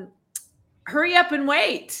 hurry up and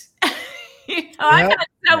wait. I'm not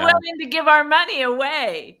so willing to give our money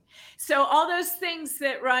away. So all those things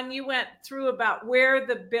that, Ron, you went through about where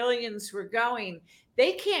the billions were going,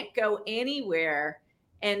 they can't go anywhere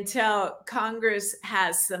until Congress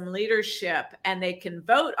has some leadership and they can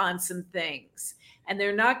vote on some things. And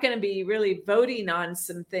they're not going to be really voting on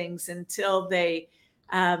some things until they,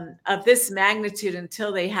 of this magnitude,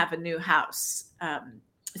 until they have a new House,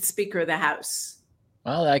 Speaker of the House.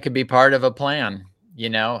 Well, that could be part of a plan.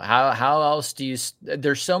 How else do you,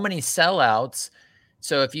 there's so many sellouts.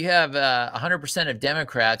 So if you have 100% of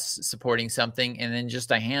Democrats supporting something and then just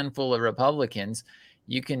a handful of Republicans,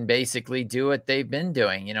 you can basically do what they've been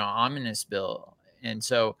doing, omnibus bill. And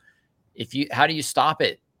so how do you stop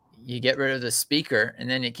it? You get rid of the speaker and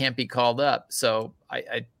then it can't be called up. So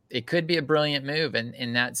it could be a brilliant move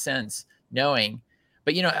in that sense, knowing.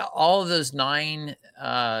 But, all of those 9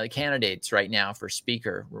 candidates right now for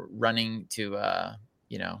speaker running to, I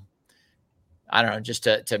don't know, just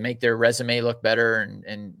to make their resume look better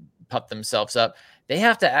and puff themselves up. They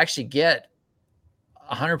have to actually get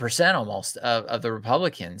 100% almost of the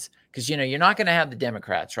Republicans, because, you're not going to have the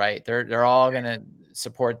Democrats, right? They're all going to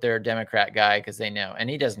support their Democrat guy because they know, and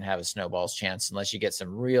he doesn't have a snowball's chance unless you get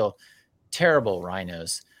some real terrible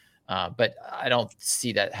rhinos. But I don't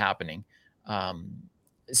see that happening.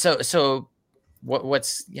 So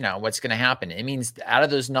what's going to happen? It means out of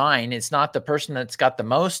those 9, it's not the person that's got the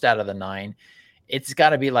most out of the 9. It's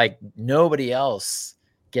got to be like nobody else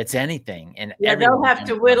gets anything. And they'll have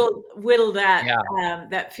to whittle that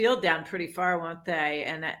that field down pretty far, won't they?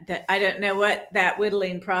 And that I don't know what that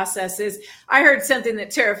whittling process is. I heard something that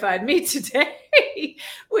terrified me today,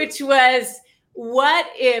 which was, what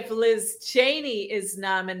if Liz Cheney is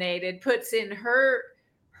nominated, puts in her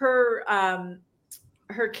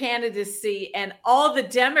candidacy, and all the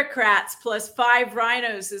Democrats plus 5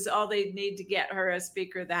 rhinos is all they need to get her as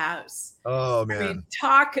Speaker of the House. Oh man, I mean,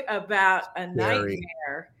 talk about a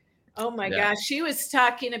nightmare. Oh my gosh. She was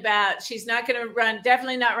talking about she's not going to run,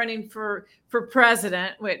 definitely not running for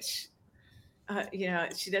president, which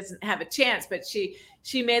she doesn't have a chance, but she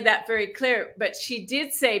made that very clear. But she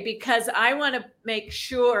did say, because I want to make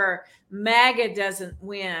sure MAGA doesn't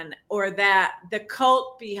win, or that the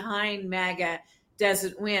cult behind MAGA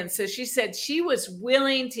doesn't win. So she said she was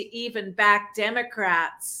willing to even back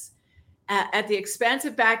Democrats at the expense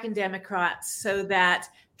of backing Democrats, so that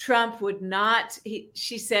Trump would not.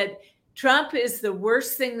 She said, Trump is the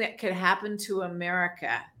worst thing that could happen to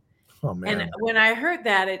America. Oh, man. And when I heard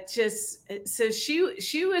that, so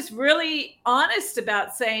she was really honest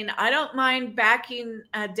about saying, I don't mind backing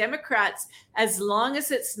Democrats as long as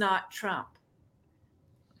it's not Trump.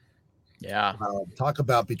 Yeah. Talk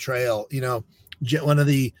about betrayal. One of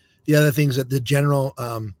the other things that the general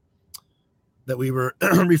that we were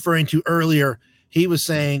referring to earlier, he was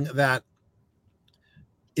saying that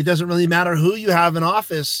it doesn't really matter who you have in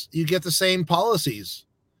office, you get the same policies.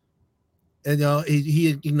 And he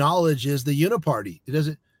acknowledges the uniparty. It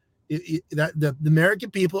doesn't that the American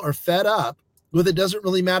people are fed up with, it doesn't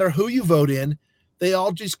really matter who you vote in, they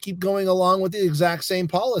all just keep going along with the exact same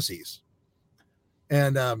policies.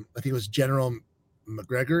 And I think it was General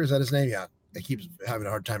McGregor, is that his name? Yeah, I keep having a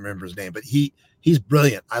hard time remembering his name, but he's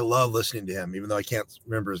brilliant. I love listening to him, even though I can't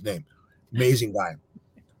remember his name. Amazing guy.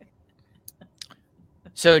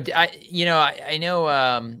 So I know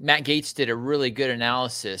Matt Gaetz did a really good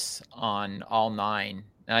analysis on all 9,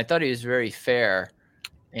 and I thought he was very fair.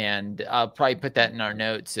 And I'll probably put that in our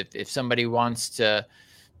notes if somebody wants to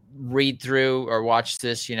read through or watch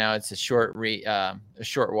this. It's a short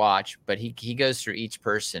watch, but he goes through each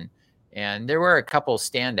person, and there were a couple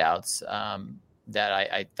standouts that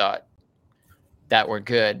I thought that were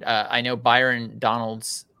good. I know Byron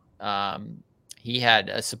Donalds. He had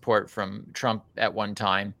a support from Trump at one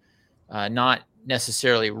time, not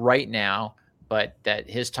necessarily right now, but that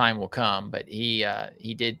his time will come. But he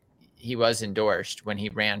was endorsed when he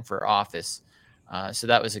ran for office, so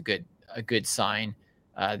that was a good sign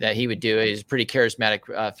that he would do it. He's a pretty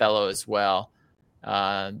charismatic fellow as well.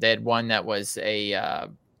 They had one that was a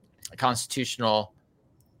constitutional.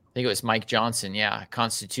 I think it was Mike Johnson,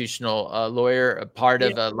 constitutional lawyer, a part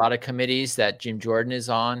of a lot of committees that Jim Jordan is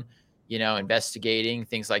on. Investigating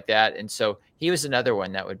things like that. And so he was another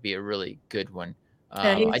one that would be a really good one.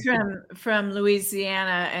 He's from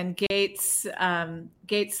Louisiana, and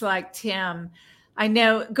Gaetz liked him. I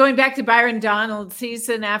know, going back to Byron Donalds, he's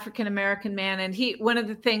an African-American man. And one of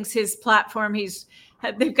the things, his platform,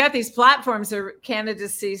 they've got these platforms or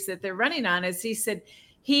candidacies that they're running on, is he said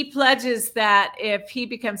he pledges that if he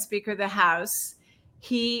becomes Speaker of the House,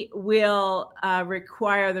 he will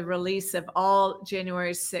require the release of all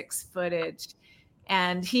January 6th footage.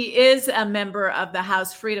 And he is a member of the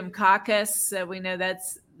House Freedom Caucus. So we know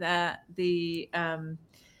that's the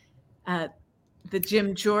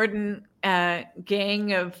Jim Jordan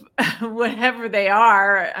gang of whatever they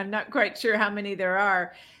are. I'm not quite sure how many there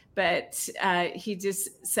are, but he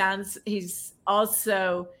just sounds, he's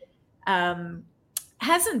also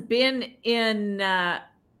hasn't been in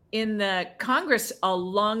the Congress a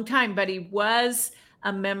long time, but he was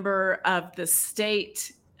a member of the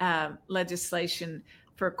state legislation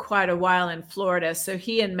for quite a while in Florida. So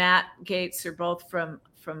he and Matt Gaetz are both from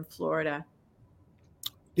Florida.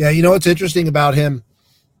 Yeah, what's interesting about him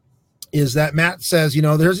is that Matt says,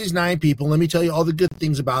 there's these 9 people. Let me tell you all the good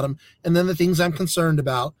things about them, and then the things I'm concerned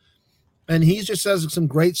about. And he just says some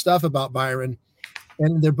great stuff about Byron.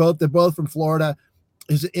 And they're both from Florida.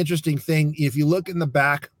 It's an interesting thing. If you look in the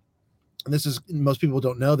back, and most people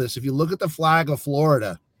don't know this, if you look at the flag of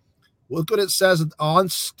Florida, look what it says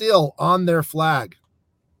on their flag.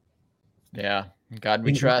 Yeah. In God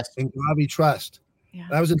we trust. In God we trust. Yeah.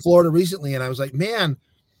 I was in Florida recently, and I was like, man,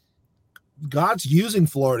 God's using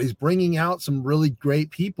Florida. He's bringing out some really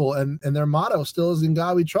great people, and their motto still is in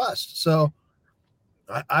God we trust. So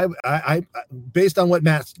I based on what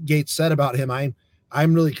Matt Gaetz said about him,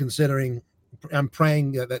 I'm really considering, I'm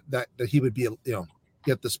praying that he would be,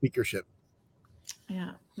 get the speakership.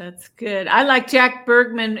 Yeah, that's good. I like Jack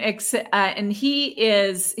Bergman, and he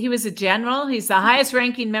was a general. He's the highest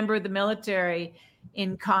ranking member of the military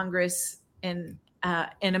in Congress, and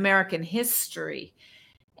in American history.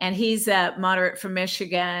 And he's a moderate from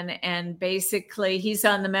Michigan. And basically, he's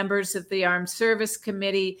on the members of the Armed Service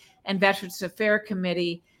Committee and Veterans Affairs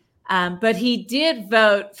Committee. But he did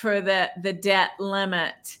vote for the debt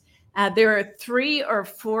limit. There are 3 or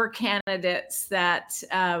 4 candidates that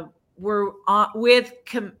were with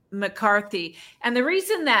McCarthy. And the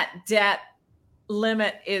reason that debt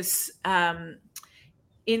limit is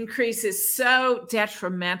increase is so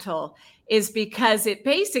detrimental is because it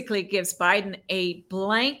basically gives Biden a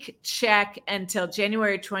blank check until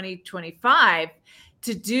January 2025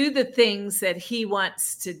 to do the things that he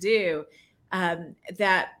wants to do.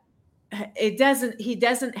 That he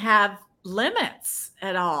doesn't have limits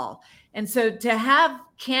at all. And so to have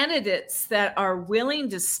candidates that are willing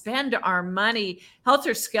to spend our money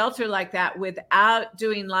helter-skelter like that without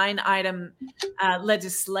doing line item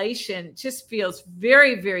legislation just feels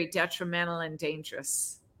very, very detrimental and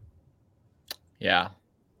dangerous. Yeah.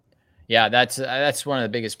 That's one of the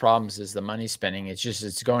biggest problems is the money spending.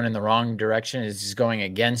 It's going in the wrong direction. It's just going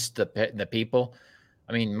against the people.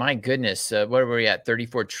 I mean, my goodness, what are we at?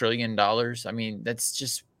 $34 trillion. I mean, that's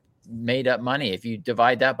just made up money. If you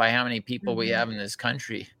divide that by how many people we have in this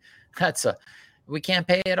country, we can't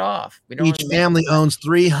pay it off. Each family owns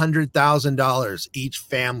 $300,000 each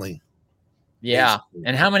family. Yeah. Basically.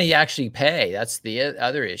 And how many actually pay? That's the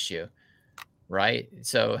other issue, right?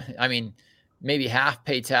 So, I mean, maybe half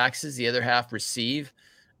pay taxes, the other half receive.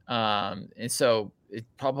 And so it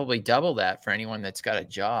probably double that for anyone that's got a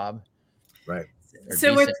job. Right.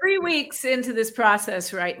 So we're 3 weeks into this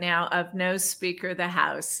process right now of no Speaker of the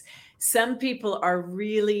House. Some people are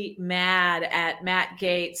really mad at Matt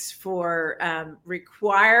Gaetz for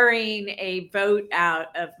requiring a vote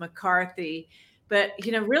out of McCarthy. But,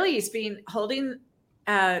 really he's been holding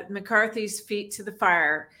McCarthy's feet to the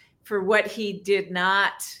fire for what he did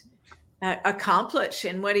not accomplish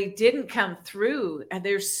and what he didn't come through.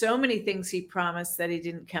 There's so many things he promised that he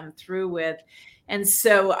didn't come through with. And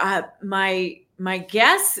so my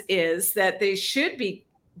guess is that they should be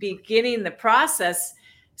beginning the process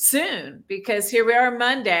soon, because here we are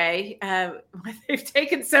Monday. They've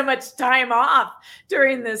taken so much time off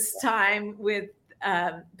during this time with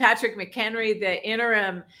Patrick McHenry, the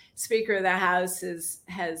interim Speaker of the House,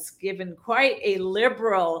 has given quite a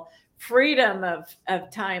liberal freedom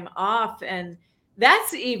of time off. And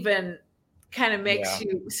that's even kind of makes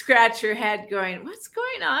you scratch your head going, what's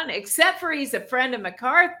going on? Except for he's a friend of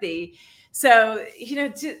McCarthy. So,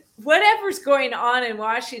 whatever's going on in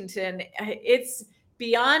Washington, it's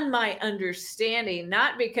beyond my understanding,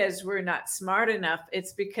 not because we're not smart enough.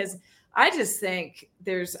 It's because I just think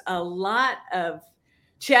there's a lot of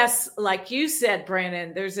chess, like you said,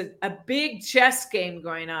 Brandon, there's a big chess game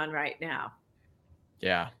going on right now.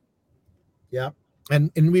 Yeah. Yeah.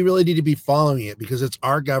 And we really need to be following it because it's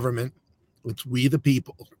our government. It's we the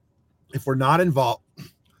people. If we're not involved,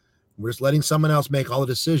 we're just letting someone else make all the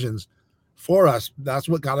decisions for us. That's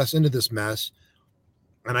what got us into this mess.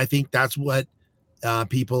 And I think that's what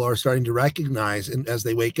people are starting to recognize as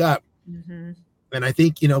they wake up. Mm-hmm. And I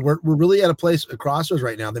think, we're really at a crossroads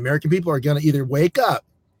right now. The American people are going to either wake up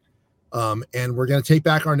and we're going to take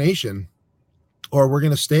back our nation, or we're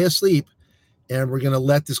going to stay asleep and we're going to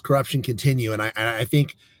let this corruption continue. And I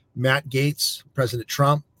think Matt Gaetz, President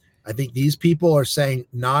Trump, I think these people are saying,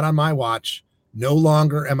 not on my watch. No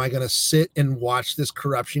longer am I going to sit and watch this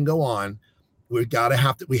corruption go on. We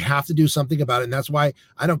have to do something about it. And that's why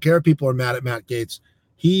I don't care if people are mad at Matt Gaetz.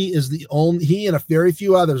 He and a very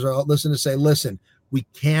few others are listen, we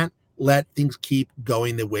can't let things keep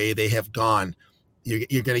going the way they have gone.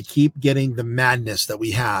 You're going to keep getting the madness that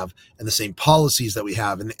we have and the same policies that we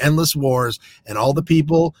have and the endless wars and all the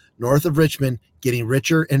people north of Richmond getting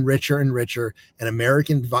richer and richer and richer, and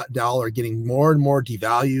American dollar getting more and more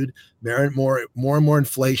devalued, more and more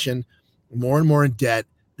inflation, more and more in debt.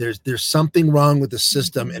 There's something wrong with the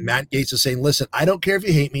system. And Matt Gaetz is saying, listen, I don't care if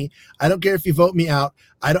you hate me. I don't care if you vote me out.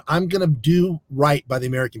 I'm going to do right by the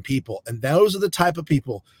American people. And those are the type of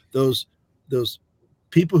people, those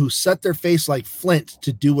people who set their face like flint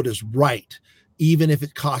to do what is right, even if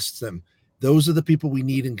it costs them. Those are the people we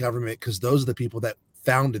need in government, because those are the people that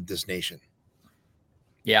founded this nation.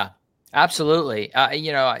 Yeah, absolutely.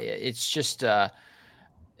 It's just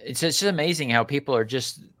amazing how people are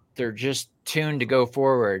they're just tuned to go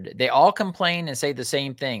forward. They all complain and say the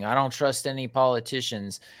same thing. I don't trust any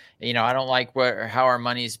politicians. I don't like how our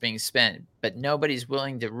money is being spent, but nobody's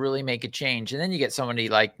willing to really make a change. And then you get somebody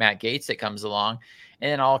like Matt Gaetz that comes along,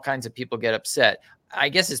 and then all kinds of people get upset. I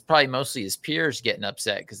guess it's probably mostly his peers getting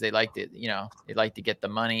upset because they like to get the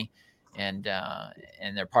money, and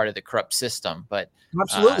they're part of the corrupt system. But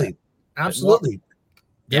absolutely.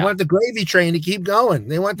 They want the gravy train to keep going.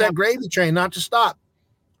 They want that gravy train not to stop.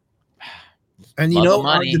 And you know,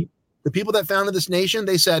 the people that founded this nation,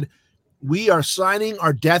 they said, we are signing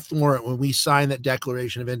our death warrant when we sign that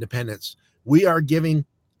Declaration of Independence. We are giving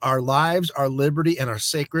our lives, our liberty, and our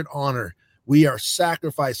sacred honor. We are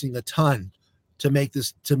sacrificing a ton to make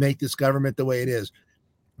this government the way it is.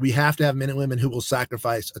 We have to have men and women who will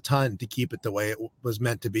sacrifice a ton to keep it the way it was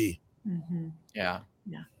meant to be. Mm-hmm. Yeah,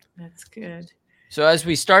 that's good. So as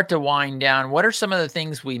we start to wind down, what are some of the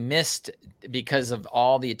things we missed because of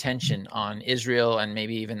all the attention on Israel and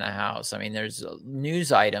maybe even the House? I mean, there's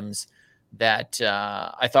news items that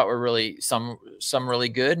I thought were really some really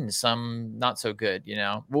good and some not so good. You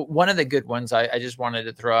know, one of the good ones I just wanted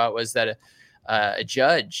to throw out was that a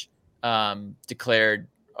judge declared,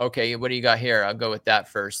 okay, what do you got here? I'll go with that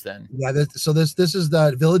first then. Yeah. This is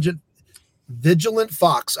the Vigilant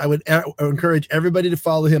Fox. I would encourage everybody to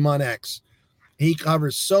follow him on X. He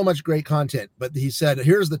covers so much great content, but he said,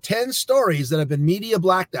 here's the 10 stories that have been media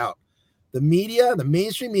blacked out. The media, the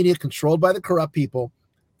mainstream media controlled by the corrupt people.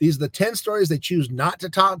 These are the 10 stories they choose not to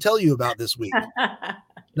tell you about this week.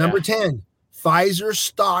 Number 10, Pfizer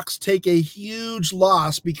stocks take a huge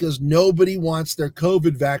loss because nobody wants their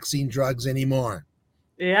COVID vaccine drugs anymore.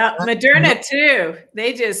 Yeah, Moderna too.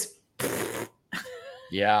 They just...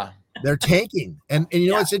 Yeah. They're tanking. And you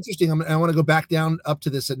know what's interesting? I want to go back down up to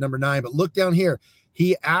this at number 9, but look down here.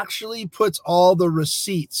 He actually puts all the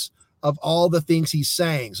receipts of all the things he's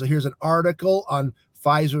saying. So here's an article on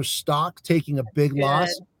Pfizer stock taking a big loss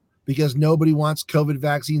because nobody wants COVID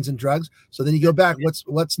vaccines and drugs. So then you go back.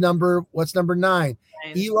 What's number 9?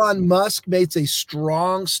 Elon Musk makes a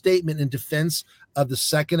strong statement in defense of the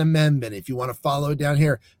Second Amendment. If you want to follow it down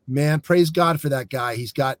here, man, praise God for that guy.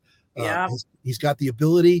 He's got he's got the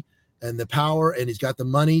ability and the power, and he's got the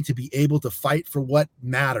money to be able to fight for what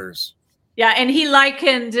matters. Yeah, and he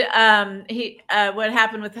likened what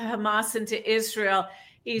happened with Hamas into Israel.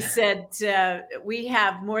 He said we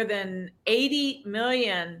have more than 80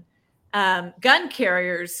 million gun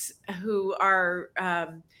carriers who are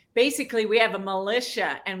basically, we have a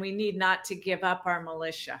militia, and we need not to give up our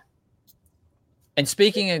militia. And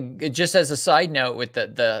speaking of, just as a side note with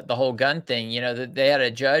the whole gun thing, you know, they had a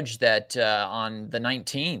judge that on the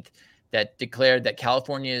 19th that declared that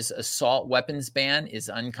California's assault weapons ban is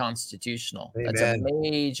unconstitutional. Amen. That's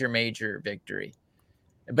a major victory.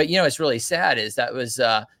 But, you know, it's really sad is that was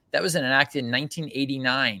enacted in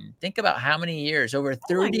 1989. Think about how many years, over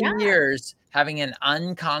 30 years, having an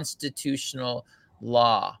unconstitutional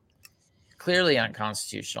law. Clearly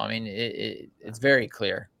unconstitutional. I mean, it's very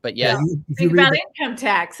clear. But think about income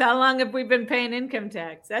tax. How long have we been paying income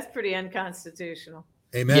tax? That's pretty unconstitutional.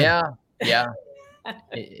 Amen. Yeah.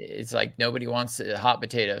 It's like nobody wants a hot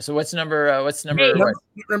potato. So what's number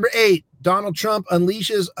 8? Donald Trump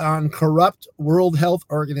unleashes on corrupt World Health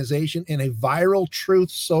Organization in a viral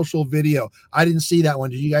truth social video. I didn't see that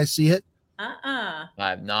one. Did you guys see it? I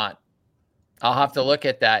have not. I'll have to look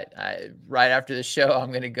at that right after the show.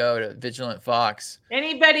 I'm going to go to Vigilant Fox.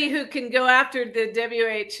 Anybody who can go after the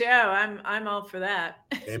WHO, I'm all for that.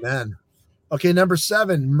 Amen. Okay, number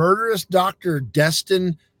 7, murderous doctor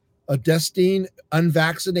destined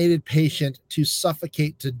unvaccinated patient to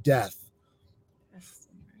suffocate to death.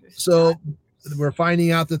 So we're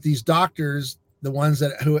finding out that these doctors, the ones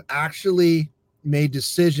who actually made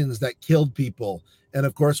decisions that killed people, and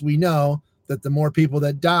of course we know that the more people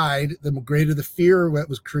that died, the greater the fear that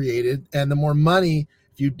was created, and the more money.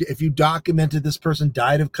 If you documented this person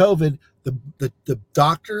died of COVID, the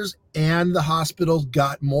doctors and the hospitals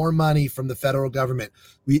got more money from the federal government.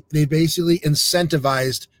 They basically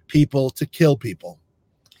incentivized people to kill people.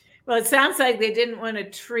 Well, it sounds like they didn't want to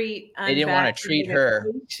treat. They didn't want to treat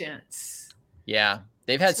her. Patients. Yeah,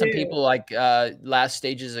 they've had some people like last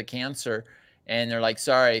stages of cancer, and they're like,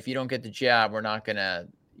 "Sorry, if you don't get the jab, we're not gonna,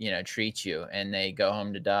 treat you," and they go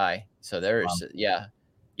home to die. So there's,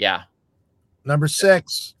 yeah. Number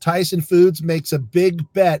 6, Tyson Foods makes a big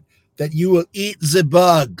bet that you will eat the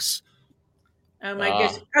bugs. Oh my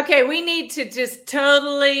gosh. Okay, we need to just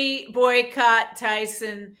totally boycott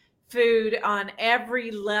Tyson food on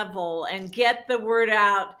every level and get the word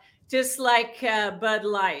out, just like Bud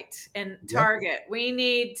Light and Target. We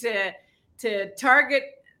need to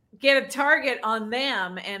get a target on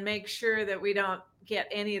them and make sure that we don't get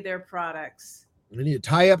any of their products. We need to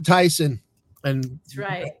tie up Tyson and that's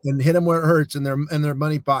right, and hit them where it hurts in their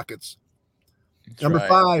money pockets. That's Number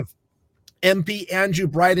 5, MP Andrew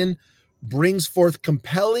Bryden brings forth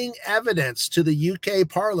compelling evidence to the UK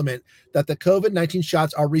Parliament that the COVID-19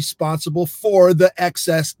 shots are responsible for the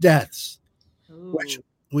excess deaths. Ooh. Which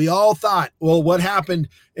we all thought, well, what happened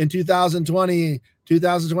in 2020,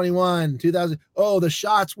 2021, 2000. Oh, the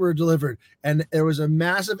shots were delivered, and there was a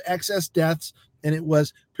massive excess deaths. And it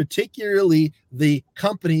was particularly the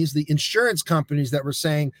companies, the insurance companies that were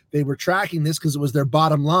saying they were tracking this because it was their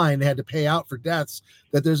bottom line. They had to pay out for deaths,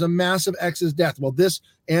 that there's a massive excess death. Well, this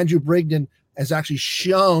Andrew Brigden has actually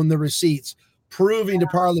shown the receipts proving to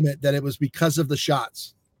Parliament that it was because of the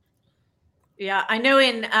shots. Yeah, I know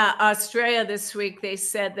in Australia this week, they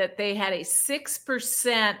said that they had a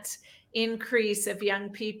 6% increase of young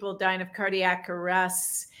people dying of cardiac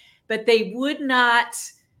arrests, but they would not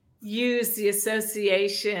use the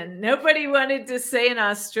association. Nobody wanted to say in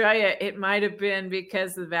Australia it might have been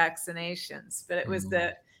because of the vaccinations, but it was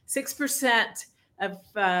the 6% of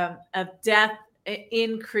death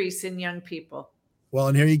increase in young people. Well,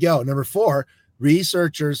 and here you go. Number 4,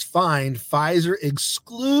 researchers find Pfizer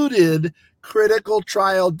excluded critical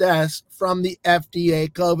trial deaths from the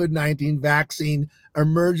FDA COVID-19 vaccine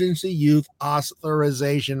emergency use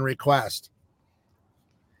authorization request.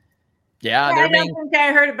 Yeah, I don't think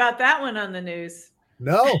I heard about that one on the news.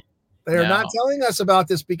 No, they are not telling us about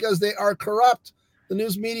this because they are corrupt. The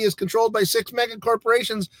news media is controlled by 6 mega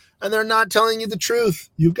corporations, and they're not telling you the truth.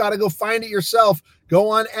 You've got to go find it yourself. Go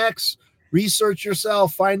on X, research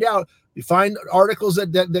yourself, find out. You find articles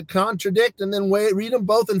that contradict, and then read them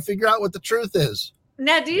both and figure out what the truth is.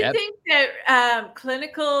 Now, do you think that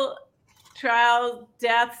clinical trial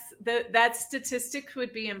deaths, that statistic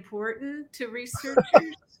would be important to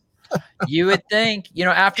researchers? You would think,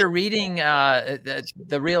 after reading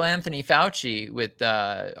the real Anthony Fauci with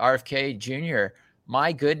RFK Jr.,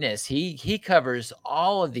 my goodness, he covers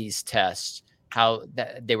all of these tests, how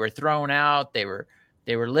they were thrown out. They were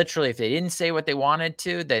literally, if they didn't say what they wanted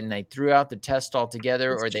to, then they threw out the test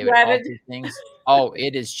altogether, or they would alter things. Oh,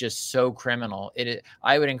 it is just so criminal.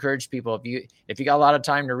 I would encourage people, if you got a lot of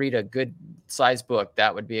time to read a good size book,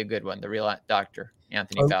 that would be a good one. The real Dr.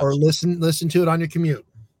 Anthony Fauci. Or listen to it on your commute.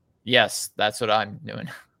 Yes, that's what I'm doing.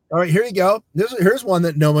 All right, here you go. Here's one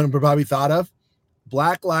that no one probably thought of.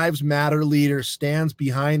 Black Lives Matter leader stands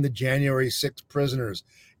behind the January 6th prisoners,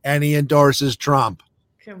 and he endorses Trump.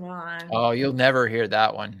 Come on. Oh, you'll never hear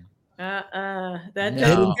that one. That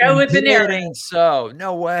doesn't go with the narrative. So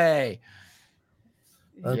no way.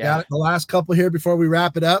 I've got the last couple here before we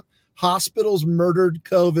wrap it up. Hospitals murdered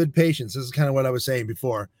COVID patients. This is kind of what I was saying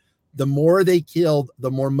before. The more they killed,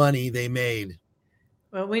 the more money they made.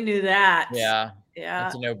 Well, we knew that. Yeah.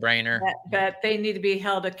 That's a no-brainer. But they need to be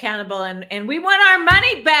held accountable, and we want our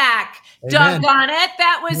money back. Amen. Doggone it.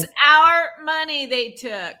 That was our money they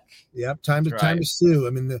took. Yep. Time to sue. I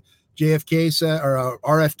mean, the JFK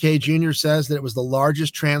RFK Jr. says that it was the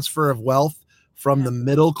largest transfer of wealth from the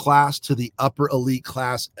middle class to the upper elite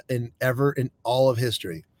class in all of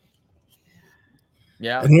history.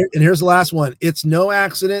 Yeah. And here's the last one. It's no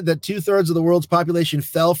accident that 2/3 of the world's population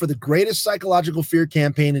fell for the greatest psychological fear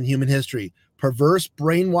campaign in human history. Perverse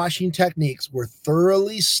brainwashing techniques were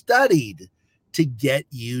thoroughly studied to get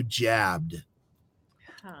you jabbed.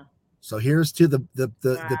 Huh. So here's to the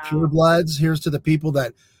purebloods. Here's to the people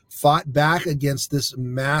that fought back against this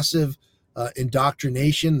massive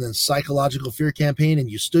indoctrination and psychological fear campaign, and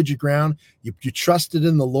you stood your ground. You trusted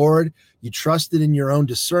in the Lord. You trusted in your own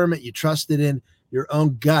discernment. You trusted in your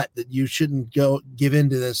own gut that you shouldn't give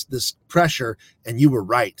into this pressure, and you were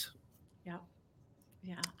right.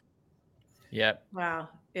 Yeah. Yep. Wow.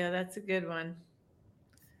 Yeah, that's a good one.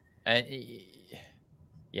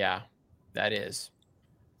 Yeah, that is.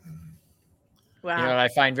 Wow. What I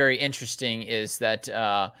find very interesting is that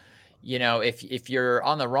if you're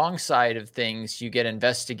on the wrong side of things, you get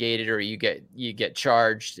investigated or you get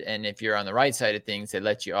charged, and if you're on the right side of things, they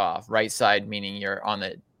let you off. Right side meaning you're on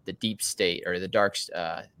the deep state or the dark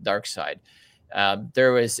side.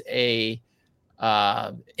 There was a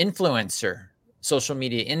influencer, social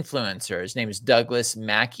media influencer. His name is Douglas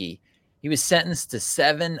Mackey. He was sentenced to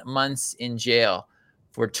 7 months in jail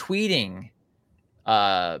for tweeting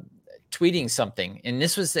something. And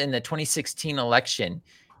this was in the 2016 election.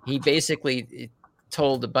 He basically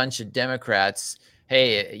told a bunch of Democrats,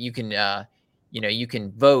 hey, you can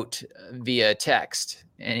vote via text.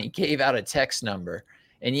 And he gave out a text number.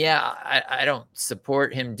 And I don't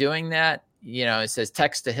support him doing that. It says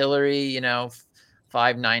text to Hillary,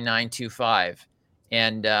 59925.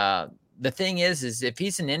 And the thing is if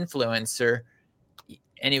he's an influencer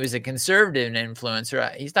and he was a conservative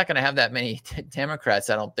influencer, he's not going to have that many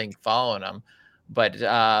Democrats, I don't think, following him. But,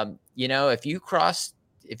 if you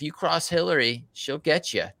cross Hillary, she'll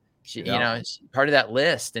get you. She's part of that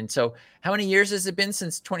list. And so how many years has it been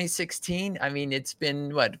since 2016? I mean, it's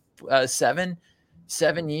been what, 7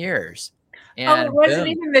 years. And it wasn't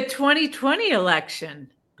even the 2020 election.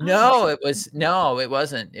 No, it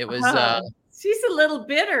wasn't. It was she's a little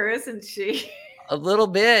bitter, isn't she? A little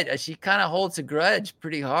bit. She kind of holds a grudge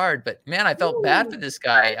pretty hard, but man, I felt bad for this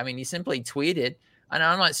guy. I mean, he simply tweeted, and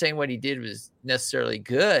I'm not saying what he did was necessarily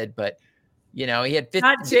good, but he had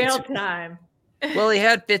not jail time. Well, he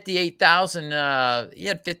had 58,000. He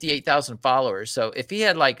had 58,000 followers. So if he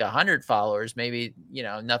had like 100 followers, maybe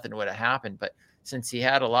nothing would have happened. But since he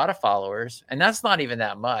had a lot of followers, and that's not even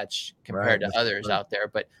that much compared to others out there,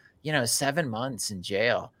 but 7 months in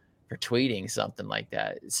jail for tweeting something like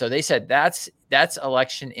that. So they said that's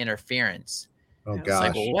election interference. Oh gosh. It's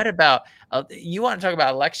like, well, what about you want to talk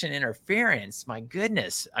about election interference? My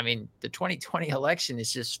goodness. I mean, the 2020 election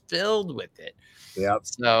is just filled with it. Yeah.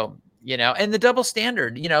 So, and the double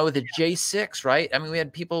standard, the J6, right? I mean, we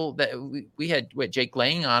had people that we had Jake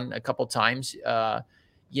Lang on a couple times,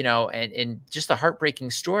 and just a heartbreaking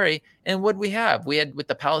story. And what we have? We had with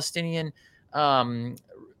the Palestinian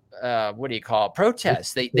what do you call it?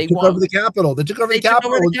 Protests. They took over the Capitol. They took over the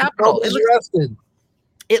Capitol.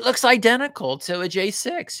 It looks identical to a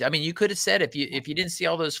J6. I mean, you could have said if you didn't see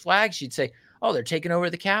all those flags, you'd say, "Oh, they're taking over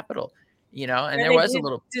the Capitol." And there was a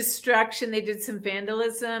little destruction. They did some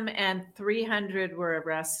vandalism, and 300 were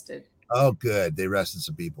arrested. Oh, good. They arrested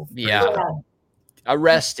some people. Yeah.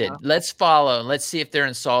 Arrested. Let's follow. Let's see if they're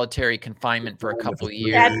in solitary confinement for a couple of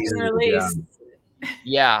years. Catch and release.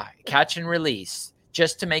 Yeah, catch and release.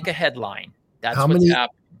 Just to make a headline. That's what's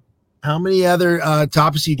happening. How many other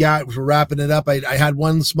topics you got for wrapping it up? I had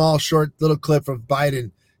one small, short little clip of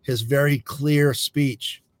Biden, his very clear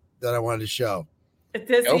speech that I wanted to show.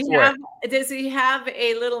 Does he have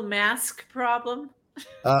a little mask problem?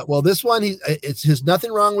 Well, this one, it's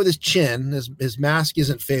nothing wrong with his chin. His mask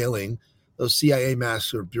isn't failing. Those CIA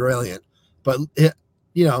masks are brilliant. But,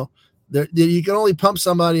 you can only pump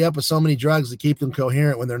somebody up with so many drugs to keep them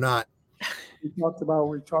coherent when they're not. We talked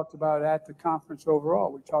about at the conference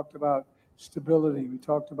overall. We talked about stability. We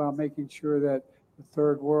talked about making sure that the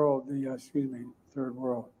third world, the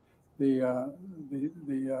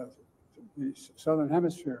Southern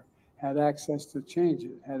Hemisphere had access to change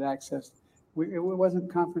it, had access. It wasn't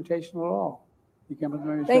confrontational at all.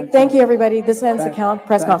 Thank you, everybody. This ends the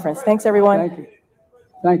press conference. Thanks, everyone.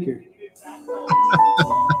 Thank you.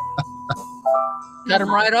 Cut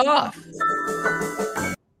him right off.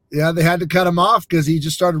 Yeah, they had to cut him off because he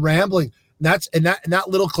just started rambling. And that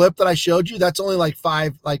little clip that I showed you, that's only like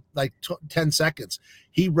 10 seconds.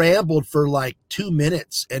 He rambled for like 2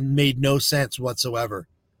 minutes and made no sense whatsoever.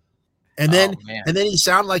 And then he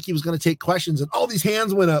sounded like he was going to take questions, and all these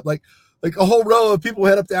hands went up, like a whole row of people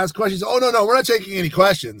head up to ask questions. Oh no, we're not taking any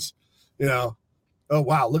questions. Oh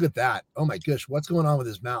wow, look at that. Oh my gosh, what's going on with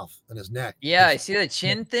his mouth and his neck? Yeah, I see the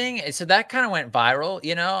chin thing. So that kind of went viral,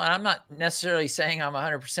 and I'm not necessarily saying I'm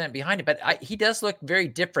 100% behind it, but he does look very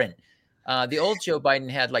different. The old Joe Biden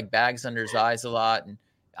had like bags under his eyes a lot, and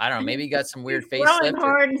I don't know, maybe he got some weird face growing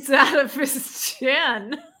horns out of his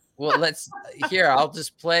chin. Well, I'll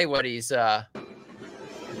just play what he's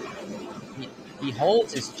he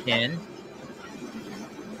holds his chin.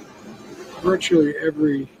 Virtually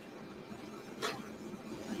every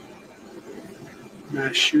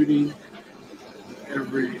mass shooting,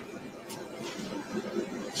 every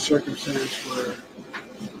circumstance where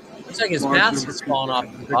it's like his mask is falling off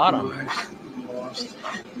the bottom. Lost.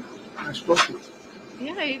 I spoke with him.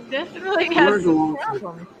 Yeah, he definitely has a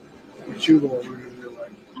problem.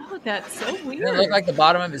 Oh, that's so weird. Doesn't it look like the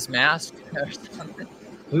bottom of his mask or something?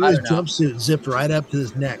 Look at his jumpsuit zipped right up to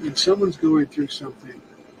his neck. When someone's going through something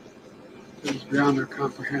that is beyond their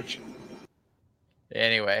comprehension.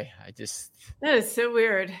 Anyway, that is so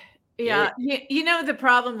weird. Yeah. The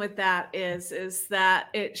problem with that is that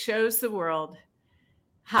it shows the world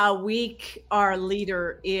how weak our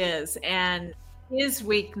leader is, and his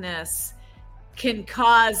weakness can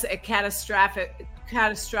cause a catastrophic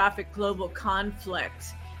global conflict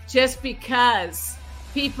just because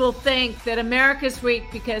people think that America's weak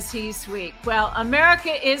because he's weak. Well,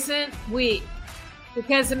 America isn't weak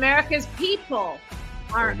because America's people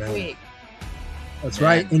aren't weak. That's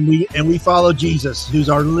right. And we follow Jesus, who's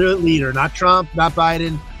our leader, not Trump, not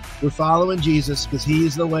Biden. We're following Jesus because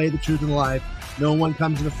he's the way, the truth, and the life. No one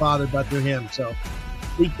comes to the Father but through him. So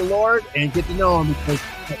seek the Lord and get to know him because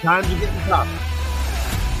times are getting tough.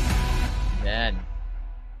 Man.